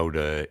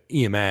 the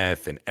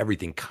EMF and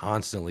everything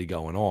constantly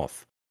going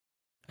off.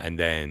 And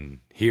then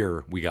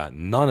here we got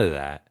none of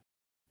that,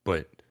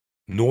 but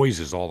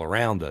noises all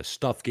around us,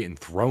 stuff getting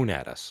thrown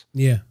at us.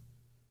 Yeah.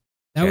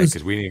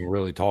 Because we didn't even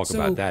really talk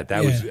about that.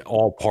 That was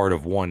all part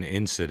of one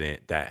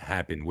incident that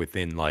happened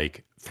within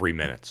like 3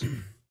 minutes.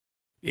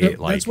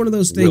 That's one of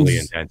those things. Really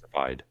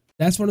intensified.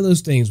 That's one of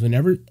those things.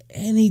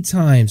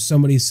 Anytime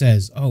somebody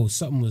says, "Oh,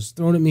 something was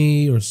thrown at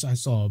me," or "I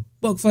saw a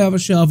book fly off a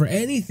shelf," or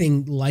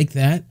anything like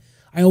that,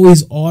 I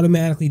always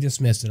automatically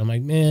dismiss it. I'm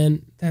like,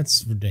 "Man,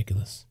 that's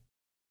ridiculous,"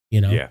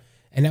 Yeah.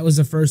 And that was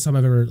the first time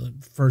I've ever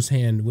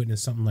firsthand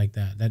witnessed something like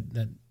that.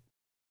 That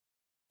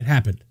it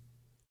happened.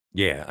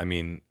 Yeah, I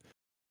mean,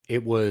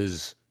 it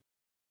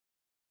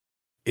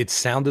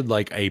sounded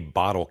like a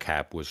bottle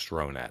cap was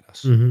thrown at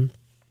us,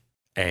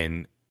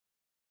 and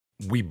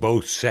we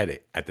both said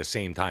it at the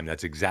same time.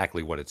 That's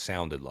exactly what it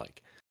sounded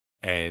like.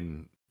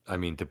 And I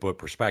mean, to put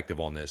perspective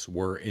on this,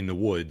 we're in the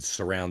woods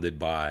surrounded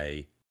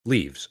by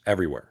leaves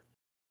everywhere.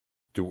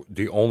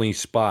 The only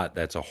spot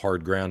that's a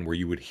hard ground where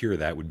you would hear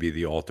that would be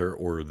the altar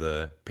or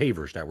the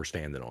pavers that we're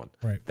standing on,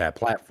 right? That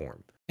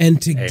platform.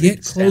 And to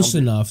get close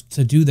enough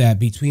to do that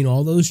between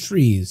all those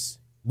trees,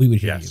 we would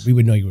hear you. We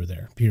would know you were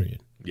there,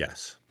 period.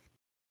 Yes.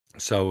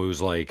 So it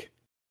was like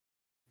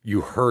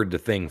you heard the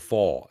thing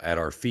fall at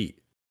our feet.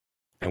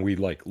 And we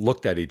like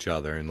looked at each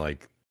other and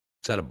like,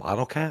 is that a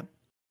bottle cap?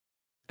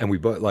 And we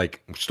both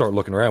like start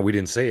looking around. We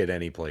didn't say it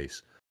any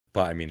place,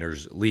 but I mean,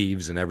 there's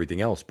leaves and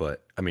everything else.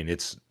 But I mean,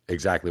 it's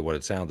exactly what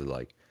it sounded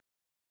like.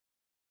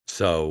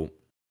 So,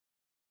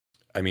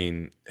 I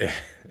mean,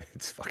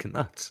 it's fucking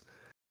nuts.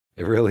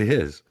 It really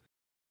is.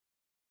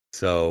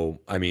 So,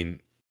 I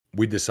mean,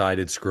 we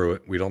decided, screw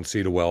it. We don't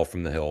see the well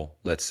from the hill.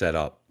 Let's set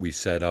up. We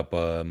set up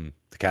the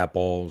cat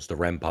balls, the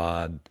REM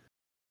pod.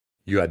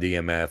 You had the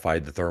EMF. I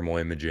had the thermal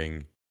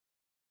imaging.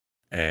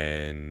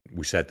 And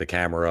we set the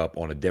camera up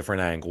on a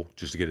different angle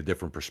just to get a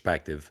different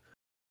perspective.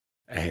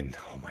 And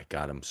oh my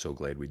God, I'm so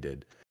glad we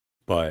did.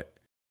 But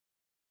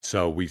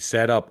so we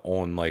set up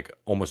on like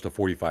almost a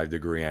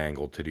 45-degree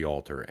angle to the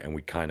altar, and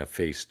we kind of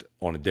faced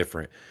on a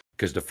different,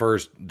 because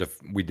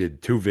we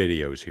did 2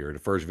 videos here. The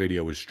first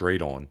video was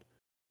straight on,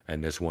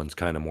 and this one's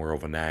kind of more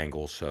of an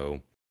angle, so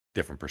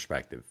different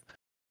perspective.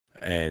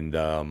 And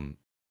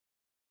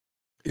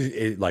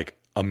it like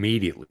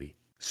immediately,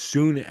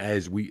 soon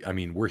as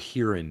we're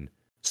hearing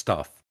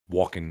stuff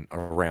walking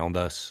around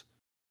us.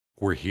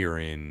 We're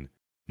hearing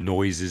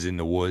noises in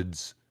the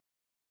woods.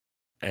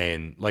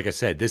 And like I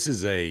said, this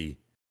is a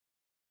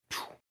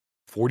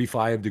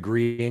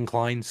 45-degree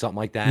incline, something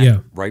like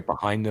that, right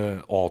behind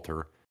the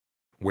altar,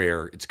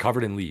 where it's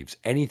covered in leaves.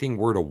 Anything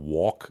were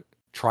to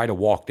try to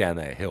walk down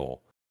that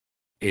hill,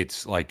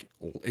 it's like,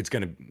 it's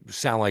going to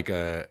sound like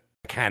a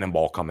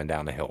cannonball coming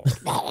down the hill.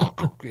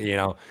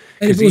 And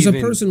if it was a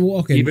person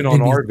walking, even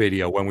on our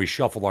video, when we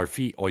shuffle our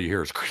feet, all you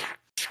hear is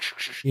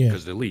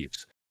because the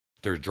leaves,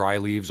 there's dry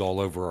leaves all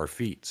over our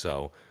feet.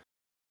 So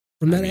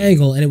from that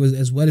angle, and it was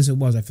as wet as it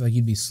was, I feel like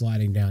you'd be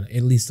sliding down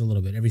at least a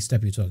little bit. Every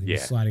step you took, you'd be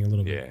sliding a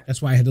little bit.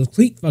 That's why I had those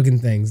cleat fucking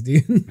things,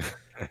 dude.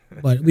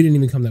 But we didn't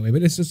even come that way.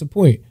 But it's just a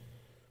point.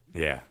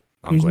 Yeah.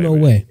 There's no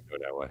way. Go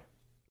that way.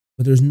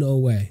 But there's no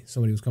way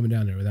somebody was coming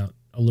down there without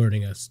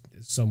alerting us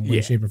in some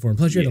way, shape, or form.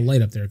 Plus, you had a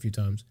light up there a few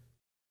times.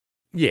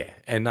 Yeah,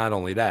 and not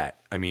only that,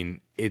 I mean,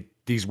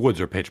 these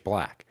woods are pitch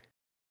black.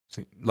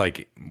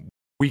 Like,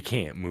 we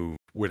can't move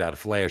without a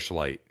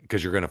flashlight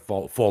because you're going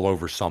to fall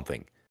over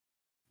something.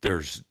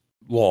 There's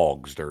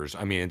logs.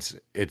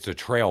 It's a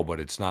trail, but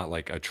it's not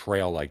like a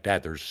trail like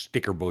that. There's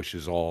sticker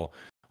bushes all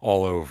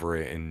all over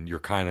it, and you're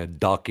kind of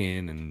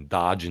ducking and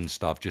dodging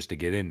stuff just to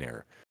get in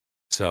there.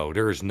 So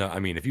there's no, I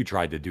mean, if you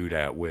tried to do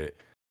that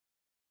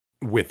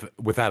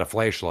without a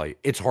flashlight,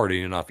 it's hard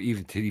enough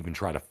even to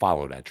try to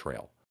follow that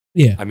trail.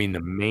 Yeah. I mean, the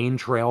main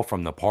trail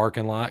from the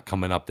parking lot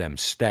coming up them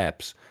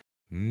steps,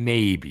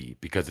 maybe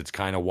because it's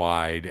kind of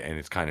wide and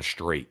it's kind of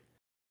straight,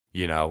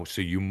 you know,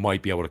 so you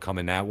might be able to come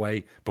in that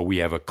way, but we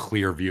have a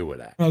clear view of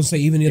that. I would say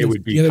even the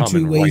other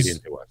two ways,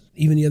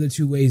 even the other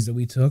two ways that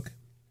we took,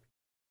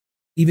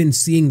 even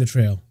seeing the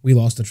trail, we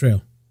lost the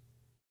trail.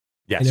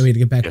 Yes. And then we had to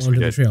get back onto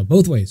the trail,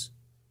 both ways.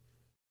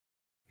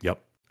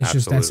 Yep. It's absolutely.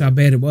 just, that's how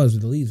bad it was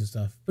with the leaves and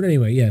stuff. But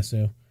anyway, yeah,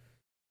 so.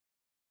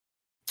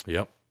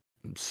 Yep.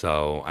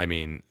 So, I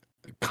mean,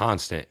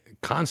 constant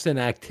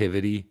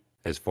activity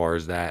as far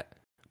as that,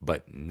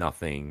 but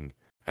nothing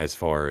as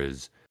far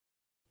as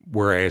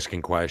we're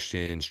asking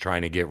questions,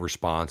 trying to get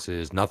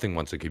responses. Nothing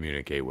wants to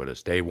communicate with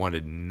us. They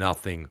wanted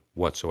nothing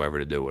whatsoever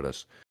to do with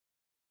us.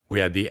 We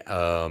had the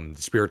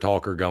spirit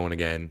talker going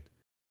again,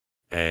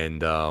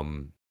 and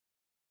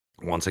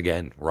once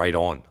again, right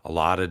on. A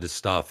lot of the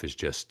stuff is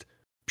just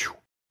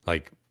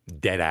like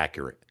dead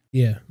accurate.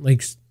 Yeah,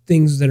 like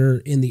things that are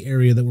in the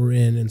area that we're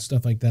in and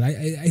stuff like that.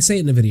 I say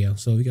it in the video,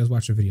 so if you guys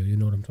watch the video, you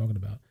know what I'm talking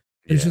about.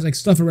 Yeah. It's just like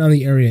stuff around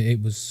the area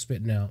it was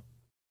spitting out.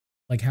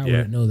 Like, how would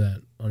it know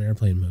that on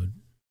airplane mode?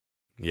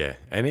 Yeah,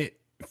 and it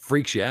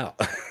freaks you out.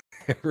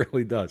 It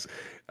really does.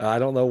 I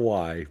don't know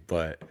why,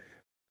 but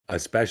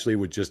especially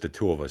with just the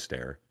two of us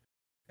there.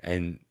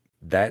 And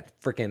that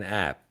freaking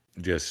app,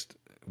 just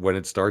when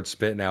it starts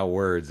spitting out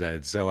words that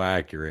it's so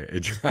accurate,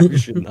 it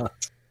drives you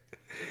nuts.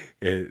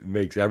 It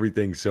makes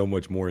everything so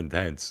much more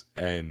intense.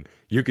 And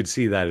you could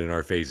see that in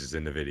our faces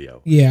in the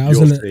video. Yeah, I was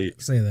going to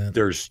say that.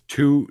 There's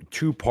two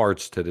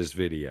parts to this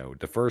video.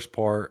 The first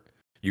part,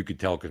 you could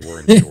tell because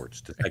we're in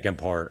shorts. The second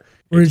part,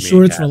 we're in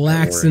shorts,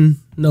 relaxing,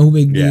 no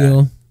big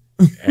deal.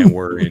 And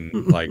we're in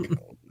like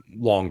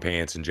long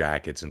pants and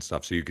jackets and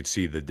stuff, so you could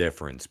see the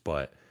difference.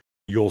 But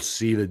you'll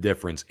see the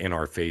difference in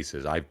our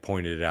faces. I've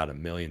pointed it out a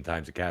million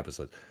times to Kappa.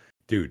 Said,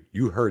 dude,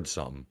 you heard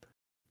something,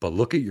 but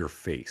look at your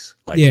face.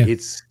 Like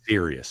it's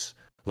serious.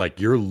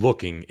 Like you're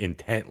looking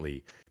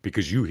intently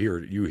because you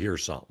hear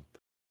something.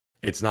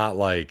 It's not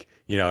like,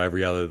 you know,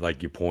 every other,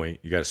 like you point,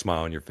 you got a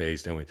smile on your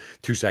face. Then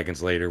 2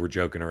 seconds later, we're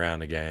joking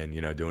around again,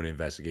 you know, doing an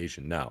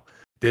investigation. No,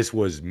 this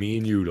was me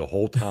and you the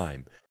whole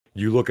time.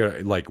 You look at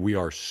it like we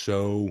are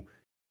so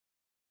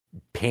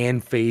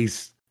pan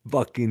face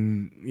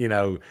fucking, you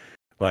know,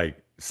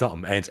 like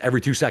something. And it's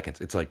every 2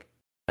 seconds. It's like,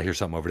 I hear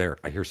something over there.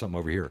 I hear something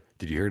over here.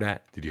 Did you hear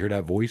that? Did you hear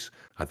that voice?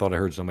 I thought I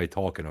heard somebody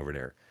talking over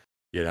there.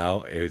 You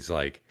know, it's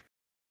like,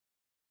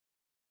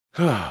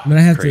 I mean,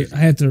 I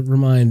have to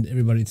remind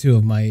everybody too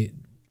of my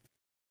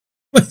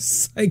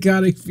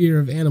psychotic fear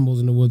of animals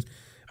in the woods.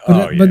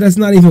 But, but that's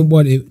not even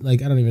what it,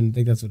 like, I don't even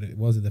think that's what it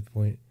was at that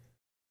point.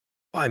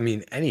 Well, I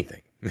mean,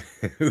 anything.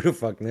 Who the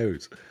fuck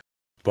knows?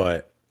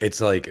 But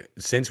it's like,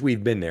 since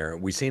we've been there,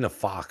 we've seen a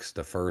fox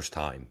the first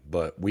time,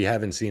 but we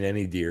haven't seen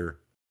any deer.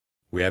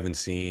 We haven't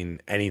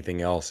seen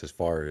anything else as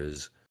far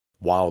as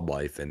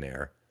wildlife in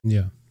there.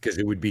 Yeah. Because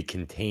it would be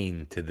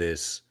contained to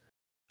this,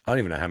 I don't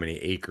even know how many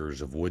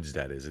acres of woods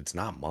that is. It's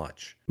not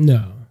much.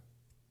 No.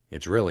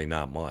 It's really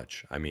not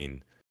much. I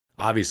mean,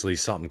 obviously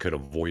something could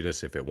avoid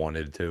us if it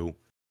wanted to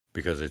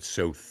because it's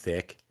so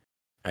thick.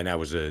 And that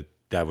was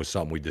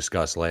something we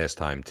discussed last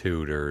time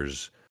too.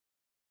 There's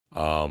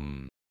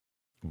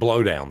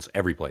blowdowns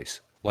every place.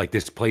 Like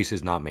this place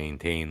is not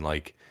maintained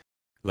like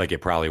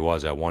it probably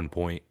was at one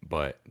point,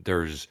 but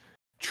there's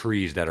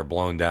trees that are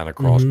blown down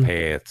across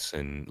paths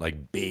and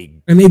like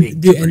big. And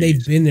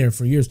they've been there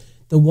for years.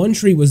 The one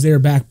tree was there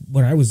back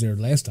when I was there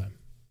last time.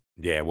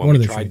 Yeah, when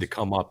we tried to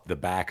come up the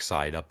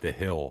backside, up the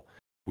hill,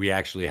 we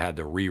actually had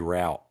to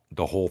reroute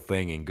the whole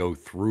thing and go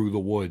through the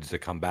woods to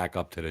come back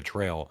up to the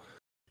trail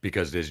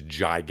because this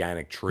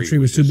gigantic tree. The tree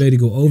was too big to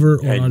go over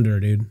or under,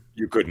 dude.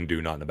 You couldn't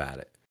do nothing about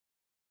it.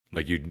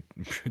 Like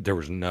there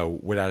was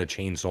without a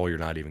chainsaw, you're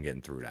not even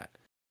getting through that.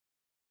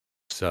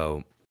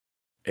 So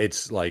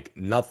it's like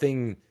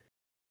nothing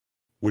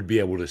would be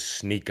able to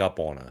sneak up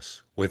on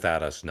us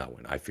without us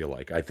knowing. I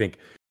think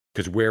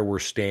because where we're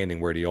standing,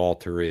 where the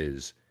altar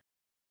is,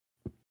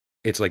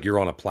 it's like you're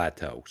on a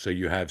plateau. So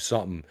you have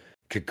something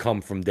could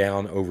come from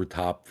down over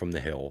top from the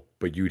hill,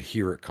 but you'd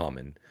hear it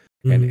coming.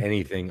 And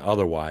anything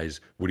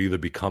otherwise would either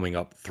be coming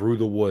up through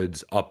the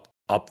woods, up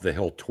the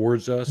hill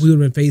towards us. We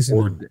would have been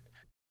facing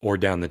or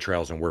down the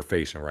trails, and we're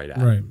facing right at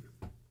it. Right.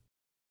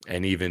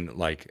 And even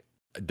like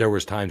there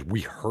was times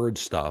we heard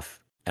stuff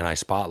and I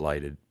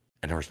spotlighted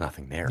and there was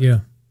nothing there. Yeah.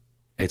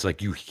 It's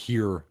like you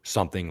hear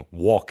something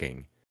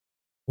walking.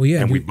 Well,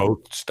 yeah. And we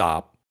both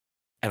stop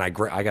and I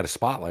got a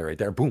spotlight right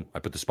there. Boom. I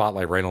put the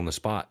spotlight right on the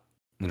spot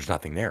and there's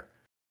nothing there.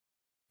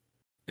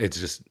 It's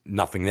just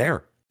nothing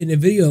there. In the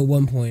video at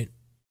one point,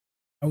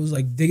 I was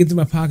like digging through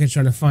my pocket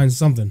trying to find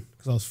something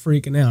because I was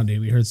freaking out,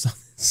 dude. We heard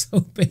something so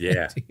bad.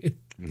 Yeah. Dude.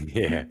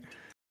 Yeah.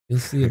 You'll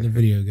see it in the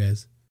video,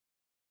 guys.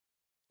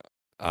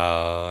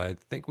 I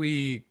think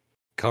we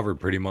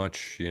covered pretty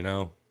much,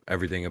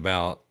 everything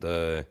about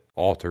the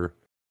altar.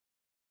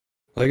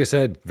 Like I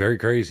said, very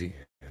crazy,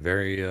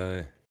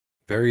 very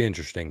very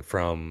interesting.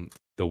 From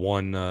the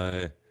one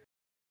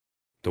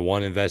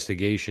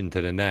investigation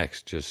to the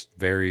next, just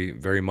very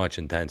very much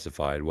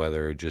intensified.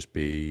 Whether it just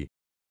be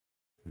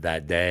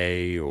that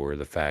day or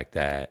the fact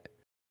that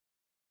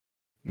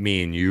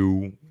me and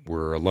you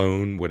were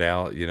alone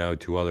without,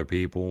 two other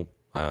people.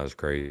 That was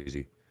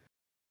crazy.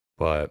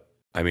 But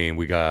I mean,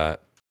 we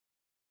got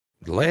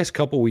the last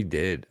couple we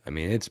did. I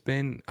mean, it's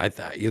been, I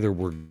thought either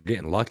we're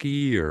getting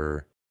lucky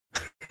or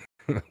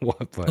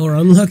what, but or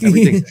unlucky.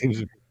 Everything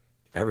seems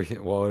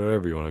everything, well,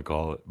 whatever you want to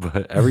call it,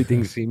 but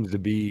everything seems to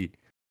be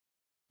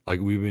like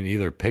we've been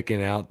either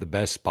picking out the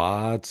best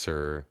spots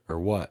or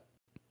what.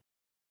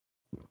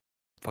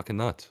 Fucking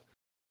nuts.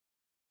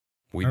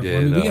 We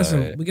did. I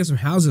mean, we got some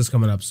houses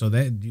coming up, so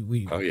that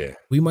we. Oh yeah.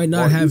 We might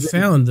not have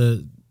found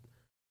the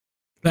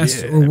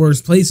best or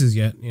worst places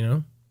yet.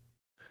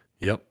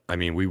 Yep. I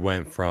mean, we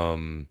went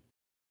from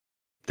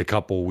the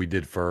couple we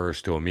did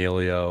first to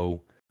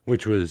Emilio,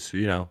 which was,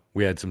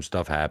 we had some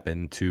stuff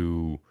happen,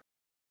 to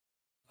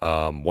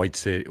White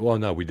City. Well,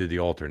 no, we did the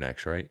altar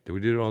next, right? Did we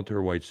do the altar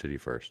or White City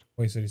first?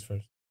 White City's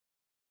first.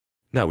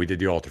 No, we did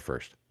the altar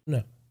first.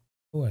 No.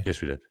 Why?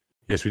 Yes, we did.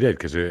 Yes, we did,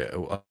 because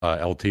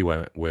LT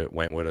went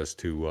with us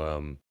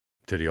to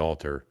the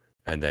altar,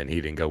 and then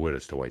he didn't go with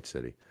us to White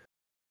City.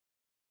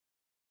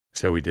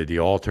 So we did the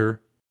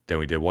altar, then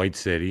we did White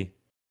City,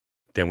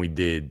 then we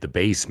did the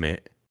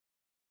basement,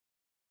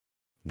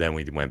 then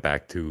we went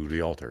back to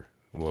the altar,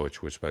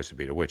 which was supposed to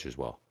be the witch as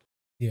well.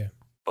 Yeah.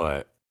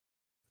 But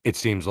it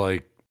seems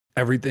like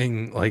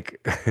everything,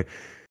 like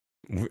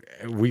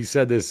we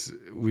said this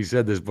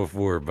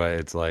before, but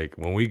it's like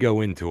when we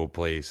go into a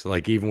place,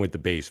 like even with the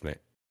basement,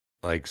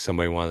 like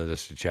somebody wanted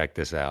us to check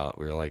this out.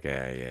 We were like,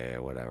 yeah,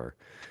 whatever.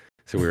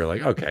 So we were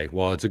like, okay,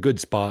 well, it's a good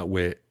spot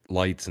with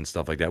lights and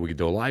stuff like that. We could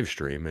do a live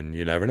stream, and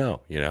you never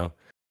know, So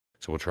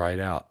we'll try it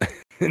out.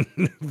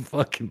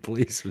 Fucking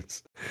place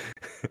was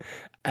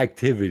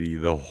activity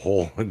the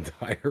whole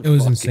entire. It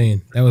was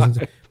insane. That was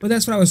insane. But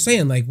that's what I was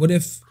saying. Like, what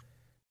if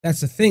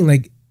that's the thing?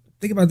 Like,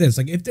 think about this.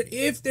 Like,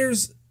 if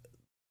there's,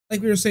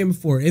 like we were saying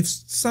before, if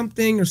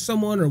something or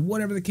someone or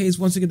whatever the case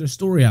wants to get their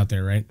story out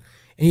there, right?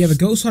 And you have a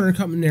ghost hunter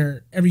coming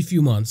there every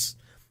few months,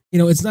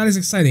 it's not as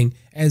exciting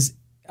as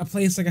a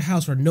place like a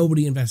house where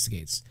nobody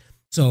investigates.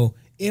 So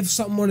if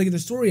something wanted to get their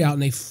story out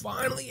and they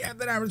finally have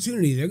that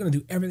opportunity, they're going to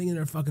do everything in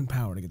their fucking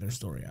power to get their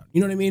story out.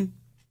 You know what I mean?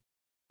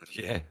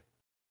 Yeah.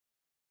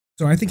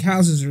 So I think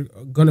houses are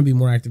going to be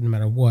more active no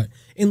matter what,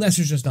 unless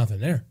there's just nothing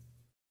there.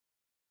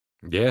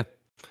 Yeah.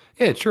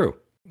 Yeah, true.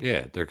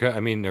 Yeah, there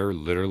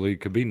literally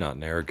could be nothing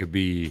there. It could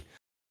be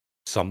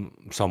some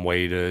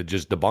way to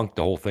just debunk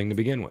the whole thing to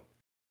begin with.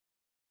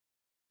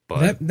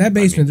 But that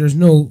basement, there's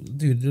no,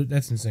 dude,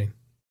 that's insane.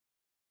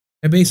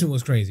 That basement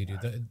was crazy,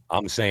 dude.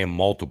 I'm saying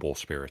multiple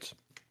spirits.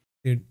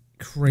 Dude,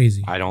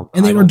 crazy. And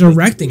they were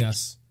directing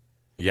us.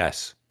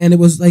 Yes. And it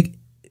was like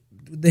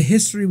the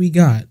history we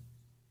got.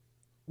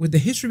 With the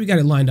history we got,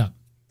 it lined up.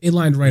 It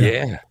lined right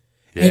up.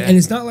 Yeah. And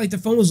it's not like the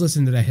phone was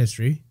listening to that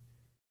history.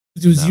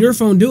 It was your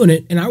phone doing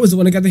it, and I was the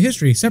one that got the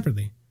history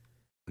separately.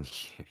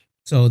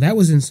 So that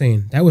was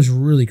insane. That was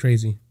really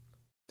crazy.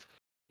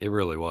 It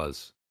really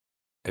was.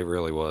 It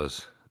really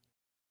was.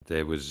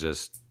 It was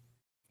just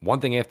one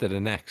thing after the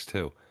next,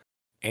 too.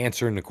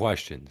 Answering the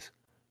questions.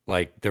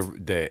 Like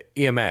the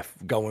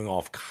EMF going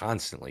off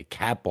constantly.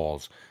 Cat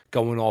balls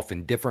going off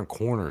in different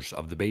corners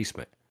of the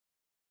basement.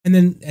 And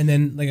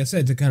then, like I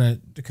said, to kind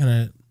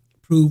of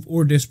prove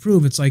or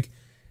disprove, it's like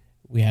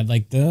we had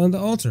like the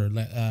altar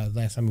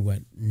last time we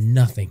went.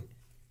 Nothing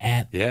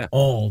at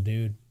all,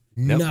 dude.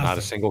 Nope, nothing. Not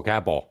a single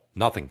cat ball.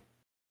 Nothing.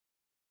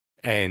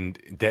 And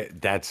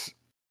that's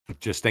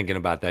just thinking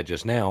about that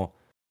just now.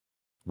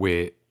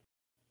 With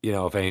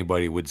if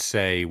anybody would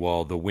say,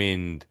 well, the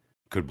wind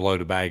could blow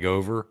the bag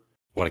over.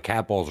 Well, the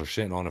cat balls are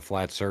sitting on a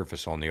flat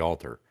surface on the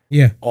altar.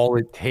 Yeah. All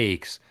it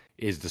takes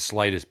is the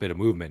slightest bit of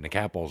movement, and the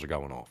cat balls are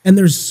going off. And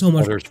there's so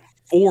much. Well, there's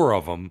 4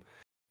 of them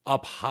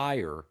up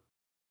higher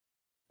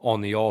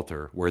on the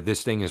altar where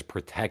this thing is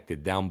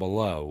protected down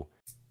below.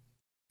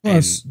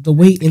 Plus the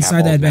weight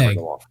inside that bag.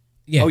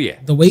 Yeah. Oh, yeah.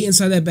 The weight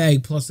inside that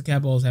bag plus the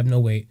cat balls have no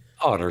weight.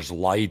 Oh, there's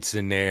lights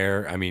in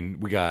there. I mean,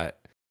 we got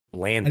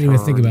lanterns. I didn't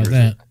even think about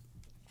that.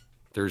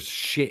 There's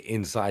shit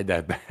inside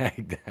that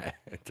bag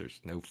that there's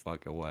no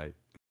fucking way.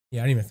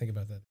 Yeah, I didn't even think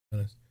about that.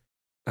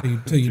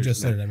 Until you just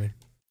said it, I mean.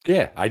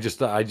 Yeah, I just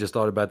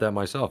thought about that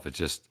myself. It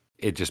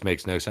just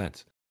makes no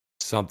sense.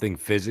 Something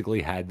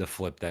physically had to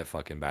flip that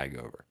fucking bag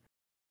over.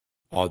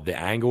 On the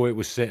angle it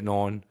was sitting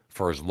on,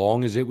 for as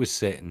long as it was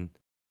sitting,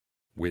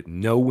 with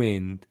no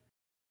wind,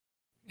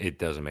 it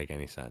doesn't make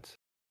any sense.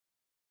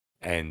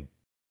 And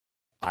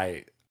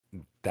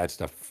that's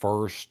the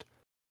first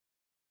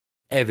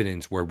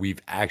evidence where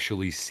we've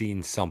actually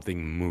seen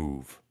something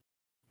move.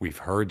 We've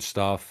heard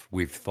stuff.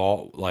 We've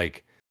thought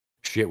like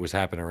shit was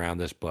happening around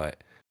us,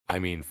 but I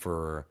mean,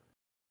 for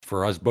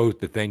us both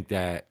to think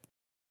that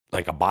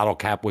like a bottle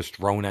cap was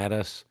thrown at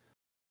us,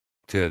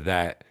 to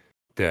that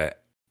the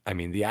I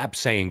mean, the app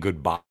saying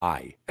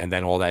goodbye and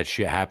then all that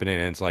shit happening,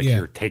 and it's like,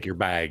 here, take your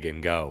bag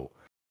and go.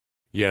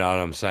 You know what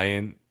I'm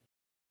saying?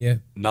 Yeah.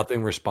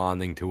 Nothing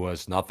responding to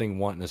us, nothing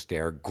wanting us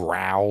there,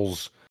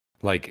 growls,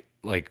 like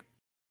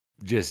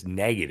just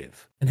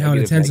negative. And how it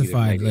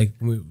intensified, like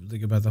when we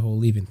think about the whole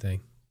leaving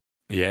thing.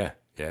 Yeah.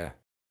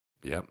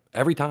 Yep.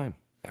 Every time.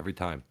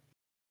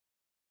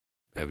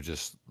 It was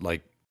just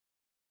like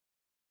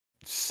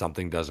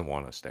something doesn't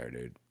want us there,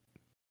 dude.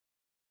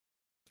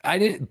 I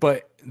didn't,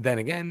 but then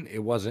again, it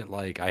wasn't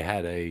like I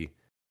had a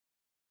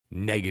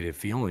negative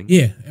feeling.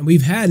 Yeah, and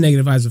we've had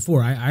negative vibes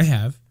before. I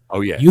have.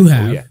 Oh yeah, you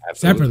have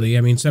separately.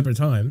 I mean, separate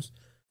times.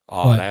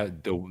 Oh,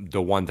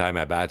 the one time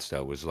at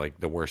Batstow was like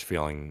the worst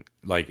feeling.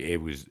 Like it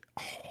was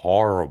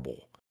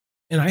horrible.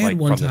 And I had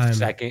one time. The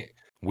second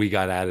we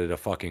got out of the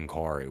fucking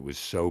car, it was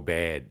so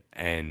bad,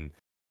 and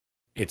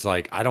it's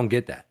like I don't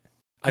get that.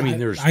 I mean,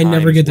 I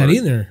never get that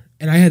either.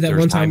 And I had that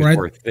one time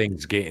where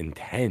things get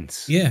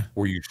intense. Yeah.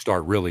 Where you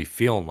start really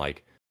feeling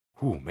like,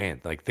 oh man,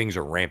 like things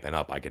are ramping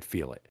up. I could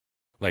feel it.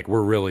 Like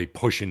we're really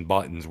pushing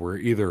buttons. We're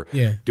either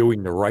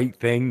doing the right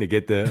thing to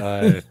get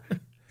the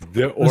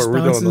or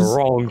we're doing the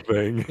wrong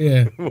thing.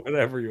 Yeah.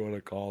 Whatever you want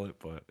to call it.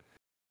 But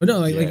no,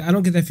 like I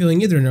don't get that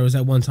feeling either. And there was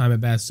that one time at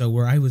Batstow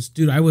where I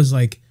was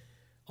like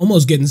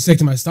almost getting sick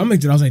to my stomach,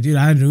 dude. I was like, dude,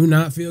 I do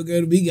not feel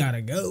good. We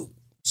gotta go.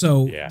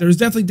 So there's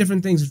definitely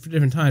different things for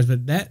different times,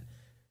 but that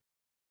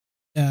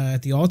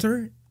at the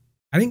altar,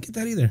 I didn't get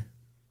that either.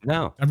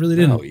 No, I really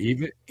didn't. No,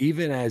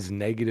 even as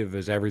negative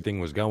as everything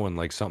was going,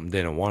 like something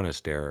didn't want us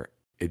there.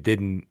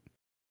 It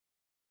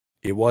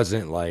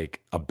wasn't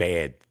like a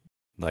bad,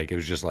 like it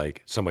was just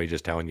like somebody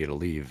just telling you to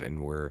leave,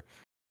 and we're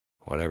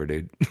whatever,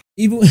 dude.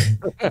 Even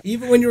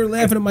when you were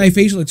laughing at my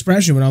facial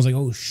expression when I was like,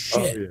 oh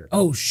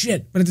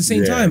shit, but at the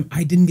same time,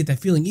 I didn't get that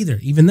feeling either,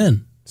 even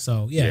then.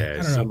 So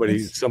I don't know.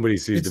 Somebody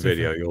sees the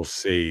video, you'll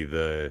see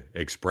the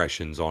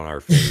expressions on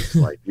our face.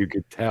 Like you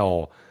could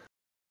tell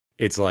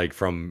it's like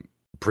from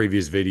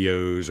previous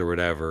videos or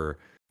whatever,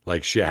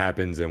 like shit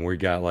happens and we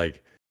got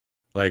like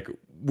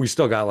we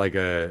still got like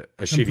a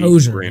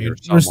shitty grin or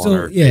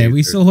something.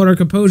 We still hold our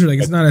composure like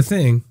it's not a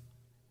thing.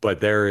 But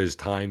there is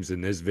times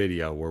in this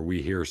video where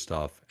we hear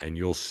stuff and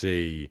you'll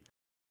see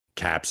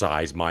Cap's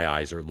eyes, my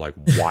eyes are like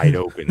wide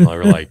open.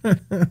 We're like,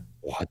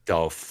 what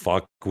the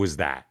fuck was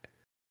that?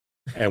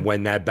 And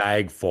when that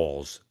bag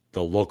falls,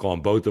 the look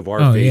on both of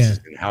our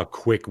faces and how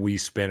quick we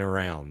spin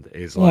around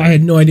is like... I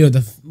had no idea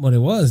what it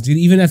was, dude.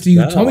 Even after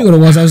you told me what it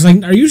was, I was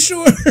like, are you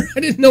sure? I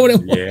didn't know what it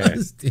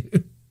was,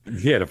 dude.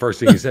 Yeah, the first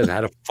thing he says,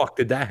 how the fuck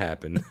did that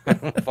happen? I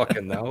don't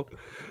fucking know.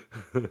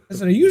 I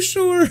said, are you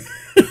sure?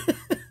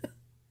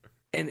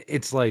 And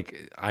it's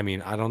like, I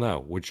mean, I don't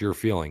know what you're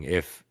feeling.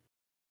 If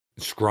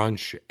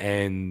Scrunch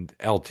and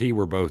LT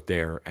were both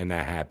there and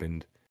that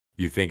happened,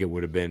 you think it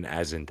would have been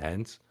as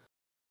intense?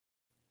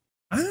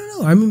 I don't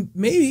know. I mean,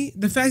 maybe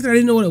the fact that I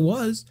didn't know what it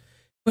was,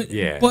 but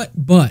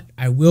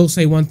I will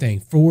say one thing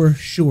for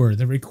sure: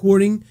 the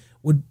recording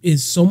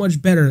is so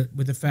much better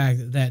with the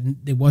fact that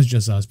it was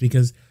just us,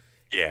 because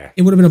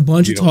it would have been a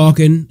bunch of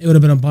talking, it would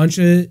have been a bunch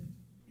of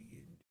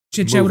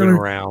chit chat, whatever.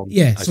 Around,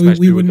 so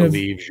we wouldn't have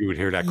leaves. You would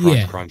hear that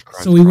crunch, crunch,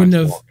 crunch. So we wouldn't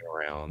have.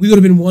 We would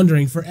have been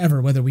wondering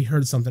forever whether we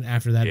heard something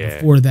after that,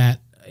 before that,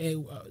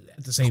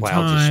 at the same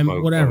time,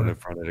 whatever. In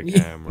front of the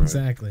camera.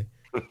 Exactly.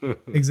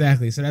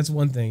 Exactly. So that's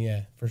one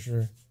thing, for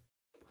sure.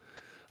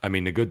 I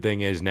mean, the good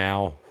thing is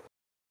now,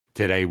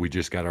 today we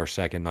just got our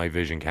second night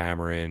vision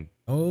camera in.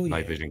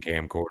 Night vision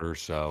camcorder.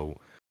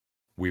 So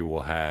we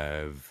will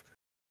have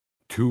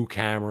 2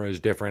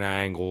 cameras, different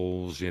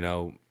angles,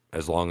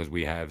 as long as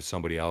we have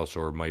somebody else,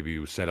 or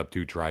maybe set up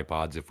 2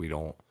 tripods if we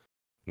don't.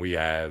 We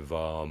have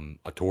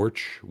a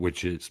torch,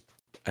 which is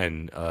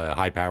a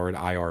high-powered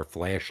IR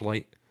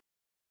flashlight.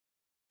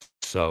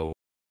 So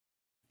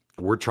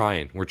we're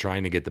trying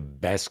to get the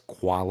best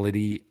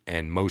quality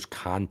and most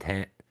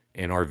content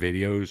in our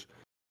videos,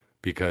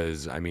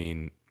 because I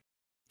mean,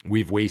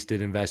 we've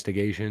wasted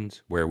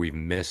investigations where we've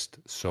missed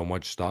so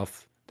much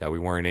stuff that we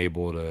weren't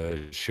able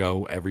to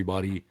show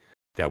everybody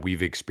that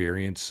we've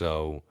experienced.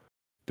 So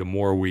the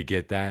more we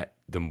get that,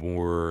 the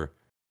more,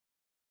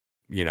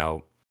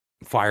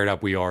 fired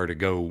up we are to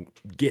go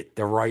get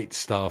the right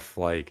stuff.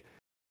 Like,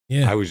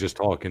 I was just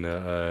talking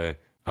to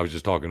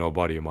a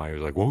buddy of mine who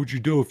was like, what would you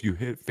do if you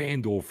hit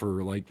FanDuel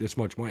for like this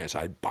much money? I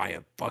said, I'd buy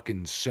a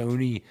fucking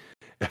Sony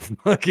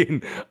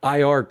fucking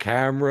IR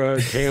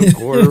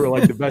camcorder,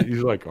 like the best.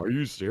 He's like, are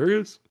you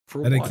serious?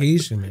 For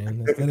dedication,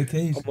 man. That's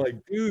dedication. I'm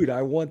like, dude,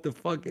 I want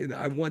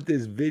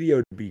this video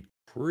to be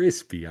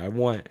crispy. I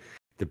want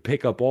to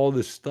pick up all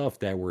the stuff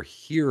that we're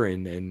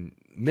hearing and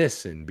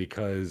missing,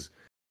 because,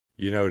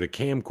 the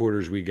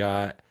camcorders we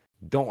got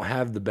don't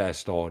have the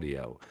best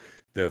audio.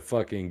 The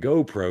fucking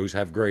GoPros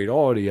have great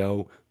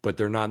audio, but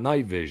they're not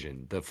night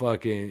vision. The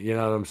fucking, you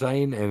know what I'm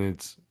saying?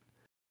 And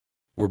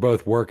we're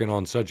both working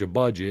on such a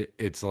budget.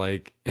 It's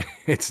like,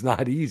 it's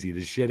not easy.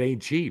 This shit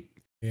ain't cheap.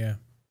 Yeah.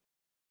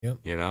 Yep.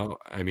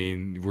 I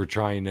mean, we're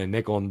trying to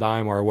nickel and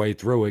dime our way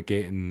through it,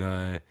 getting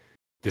the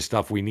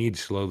stuff we need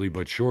slowly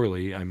but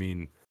surely. I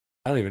mean,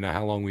 I don't even know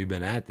how long we've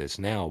been at this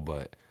now,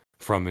 but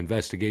from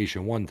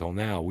investigation 1 till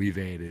now, we've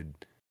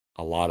added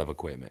a lot of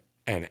equipment.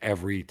 And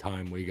every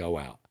time we go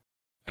out,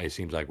 it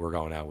seems like we're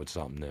going out with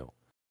something new,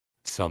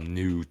 some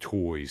new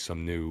toy,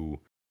 some new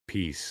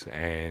piece.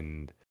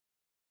 And,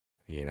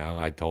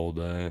 I told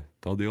the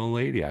old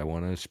lady I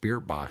want a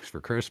spirit box for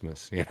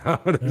Christmas,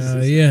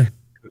 Yeah.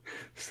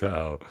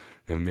 So,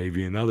 and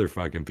maybe another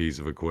fucking piece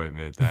of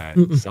equipment that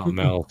something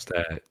else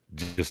that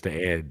just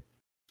to add.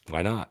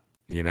 Why not?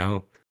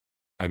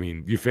 I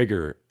mean, you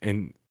figure,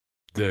 and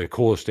the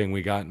coolest thing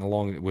we got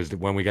was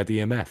when we got the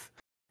EMF.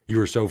 You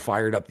were so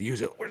fired up to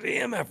use it. Where's the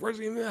EMF? Where's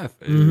the EMF?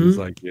 And it's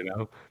like,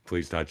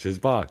 please touch this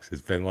box.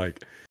 It's been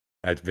like,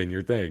 that's been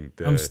your thing.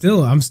 That's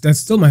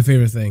still my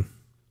favorite thing.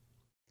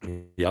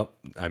 Yep.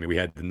 I mean, we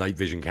had the night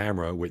vision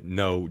camera with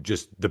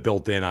just the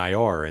built-in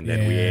IR, and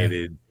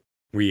then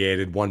we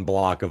added 1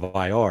 block of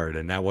IR,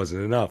 and that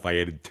wasn't enough. I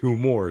added 2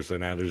 more, so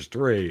now there's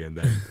 3, and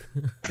then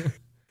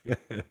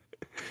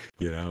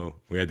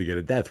we had to get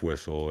a death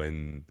whistle,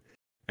 and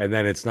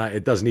then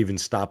it doesn't even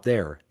stop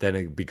there. Then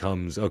it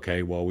becomes,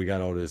 okay, well, we got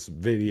all this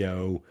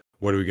video.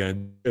 What are we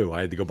going to do?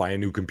 I had to go buy a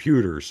new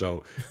computer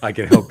so I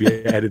can help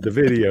you edit the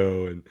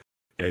video, and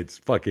it's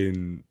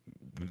fucking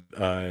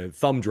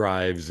thumb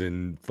drives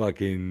and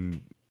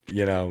fucking,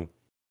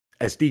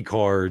 SD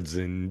cards,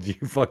 and you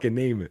fucking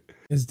name it.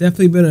 It's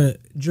definitely been a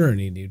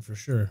journey, dude, for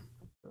sure.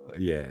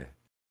 Yeah.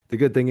 The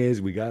good thing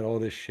is we got all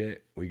this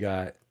shit. We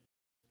got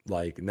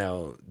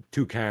now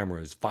 2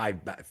 cameras,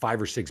 5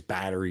 or 6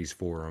 batteries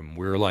for them.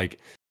 We're like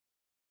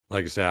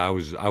I said, I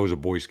was a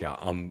Boy Scout.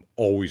 I'm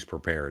always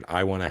prepared.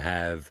 I want to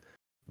have.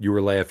 You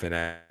were laughing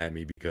at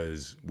me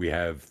because we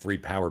have 3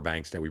 power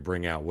banks that we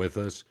bring out with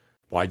us.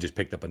 Well, I just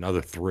picked up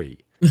another 3.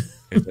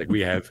 It's like we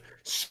have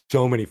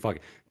so many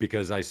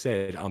because I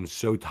said I'm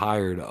so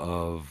tired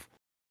of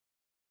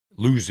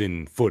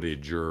losing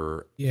footage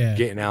or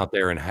getting out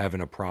there and having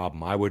a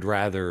problem. I would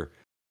rather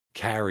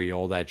carry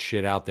all that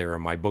shit out there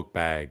in my book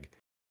bag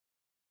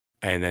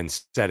and then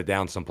set it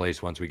down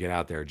someplace once we get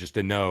out there, just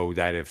to know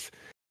that if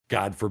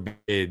God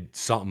forbid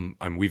something,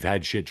 we've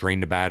had shit drain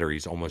the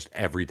batteries almost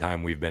every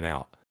time we've been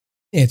out.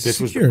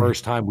 This was the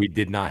first time we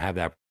did not have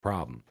that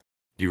problem.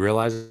 Do you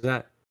realize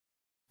that?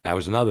 That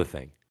was another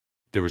thing.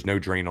 There was no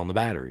drain on the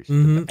batteries.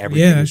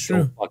 Everything was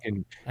true.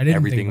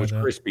 Everything was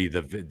crispy.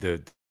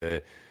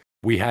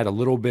 We had a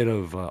little bit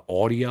of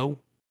audio.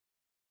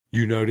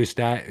 You noticed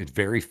that it's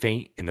very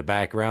faint in the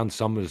background.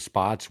 Some of the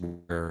spots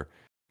where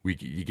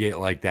you get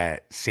like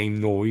that same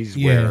noise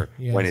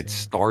when it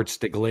starts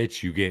to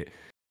glitch. You get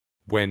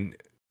when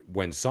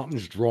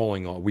something's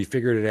drawing on. We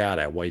figured it out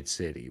at White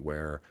City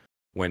where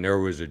when there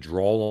was a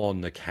draw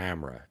on the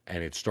camera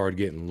and it started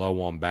getting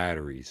low on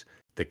batteries,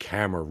 the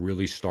camera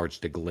really starts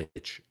to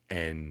glitch.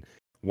 And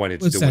when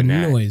it's doing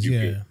that noise,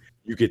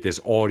 you get this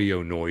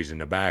audio noise in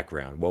the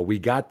background. Well, we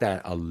got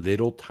that a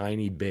little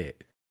tiny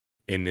bit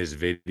in this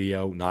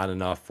video, not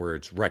enough where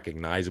it's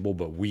recognizable,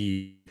 but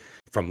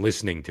from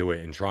listening to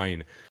it and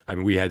trying,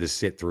 we had to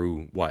sit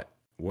through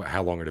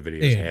how long are the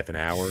videos? Half an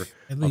hour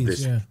of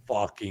this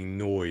fucking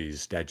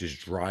noise that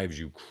just drives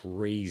you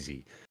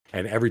crazy.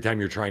 And every time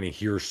you're trying to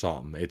hear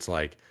something, it's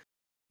like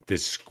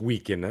this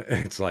squeak, and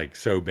it's like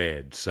so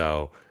bad.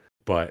 So,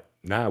 but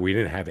we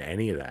didn't have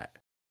any of that.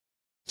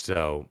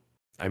 So,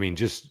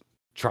 just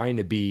trying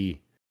to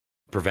be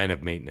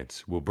preventive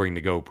maintenance. We'll bring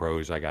the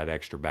GoPros. I got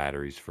extra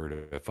batteries for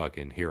the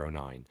fucking Hero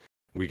 9.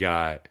 We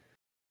got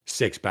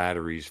 6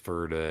 batteries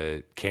for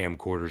the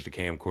camcorders. The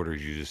camcorders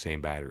use the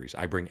same batteries.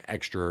 I bring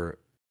extra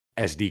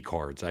SD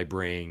cards. I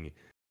bring,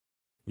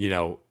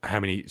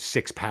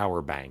 6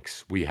 power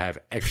banks. We have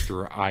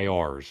extra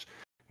IRs.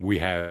 We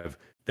have,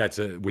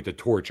 with the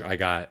torch, I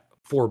got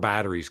 4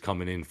 batteries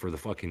coming in for the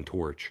fucking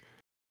torch.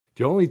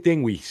 The only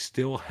thing we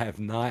still have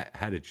not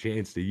had a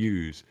chance to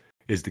use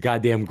is the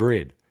goddamn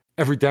grid.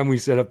 Every time we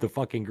set up the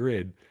fucking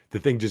grid, the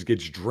thing just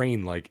gets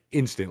drained like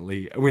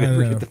instantly. We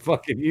never get to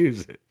fucking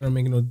use it. That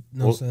making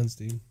no sense,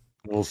 dude.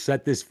 We'll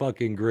set this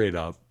fucking grid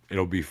up.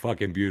 It'll be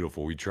fucking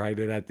beautiful. We tried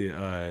it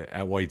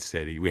at White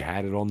City. We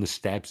had it on the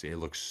steps. It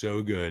looks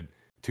so good.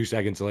 2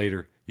 seconds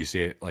later, you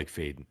see it like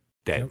fading,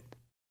 dead. Yep.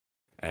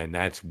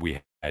 And we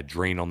had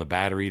drain on the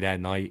battery that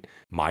night.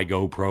 My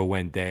GoPro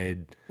went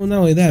dead. Well, not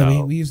only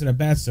that, we used it at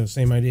Batstow.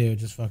 Same idea. It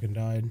just fucking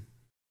died.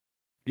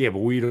 Yeah, but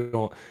we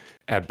don't.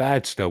 At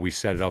Batstow, we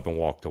set it up and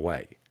walked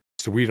away.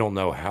 So we don't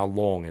know how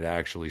long it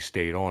actually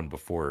stayed on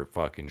before it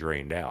fucking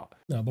drained out.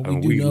 No, but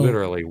we know.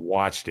 Literally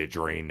watched it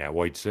drain at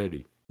White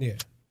City. Yeah.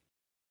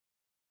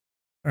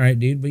 All right,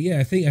 dude. But yeah,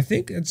 I think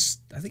that's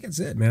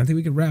it, man. I think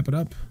we could wrap it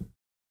up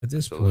at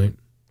this point.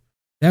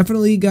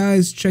 Definitely,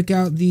 guys, check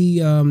out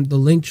the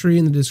link tree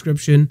in the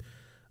description.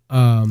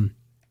 We're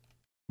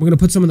gonna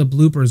put some of the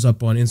bloopers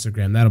up on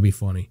Instagram. That'll be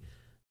funny.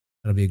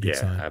 That'll be a good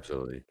sign. Yeah,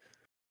 absolutely.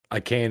 I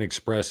can't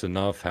express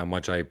enough how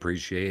much I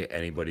appreciate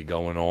anybody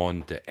going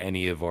on to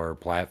any of our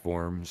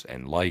platforms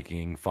and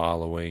liking,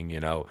 following.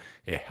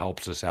 It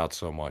helps us out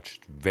so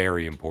much.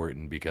 Very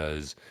important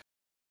because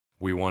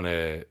we want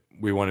to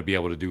be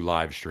able to do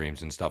live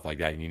streams and stuff like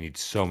that. And you need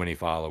so many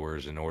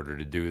followers in order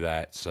to do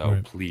that.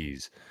 So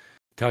please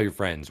tell your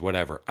friends,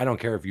 whatever. I don't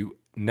care if you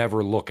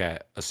never look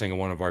at a single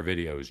one of our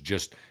videos,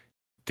 just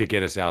to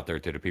get us out there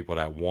to the people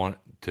that want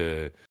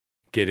to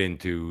get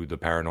into the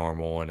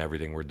paranormal and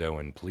everything we're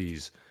doing.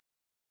 Please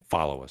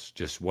follow us,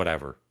 just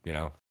whatever,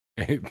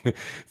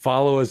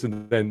 follow us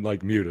and then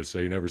like mute us so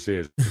you never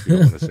see us if you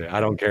don't want to say it. I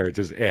don't care. It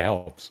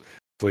helps,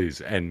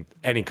 please. And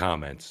any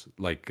comments,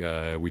 like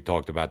we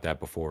talked about that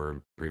before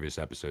in previous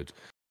episodes,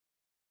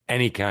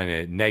 any kind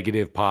of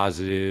negative,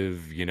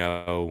 positive,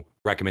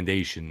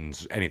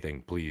 recommendations,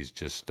 anything, please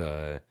just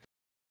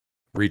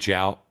reach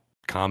out.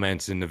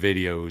 Comments in the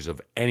videos of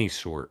any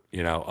sort,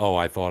 oh,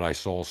 I thought I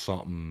saw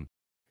something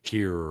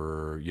here,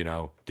 or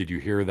did you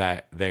hear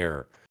that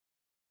there?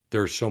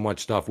 There's so much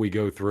stuff we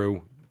go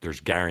through. There's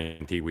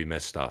guarantee we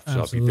miss stuff.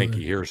 So if you think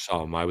you hear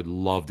something, I would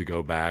love to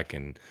go back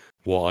and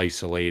we'll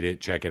isolate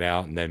it, check it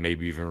out, and then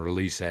maybe even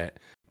release it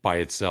by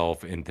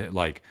itself into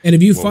like. And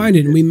if you find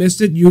it and we missed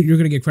it, you're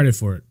going to get credit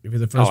for it if you're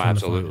the first one.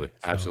 Absolutely, to find it,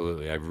 so.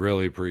 Absolutely. I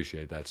really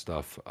appreciate that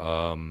stuff.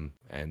 And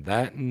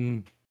that,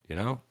 and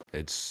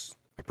it's.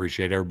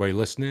 Appreciate everybody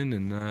listening,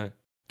 and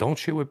don't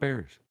shit with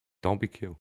bears. Don't be cute.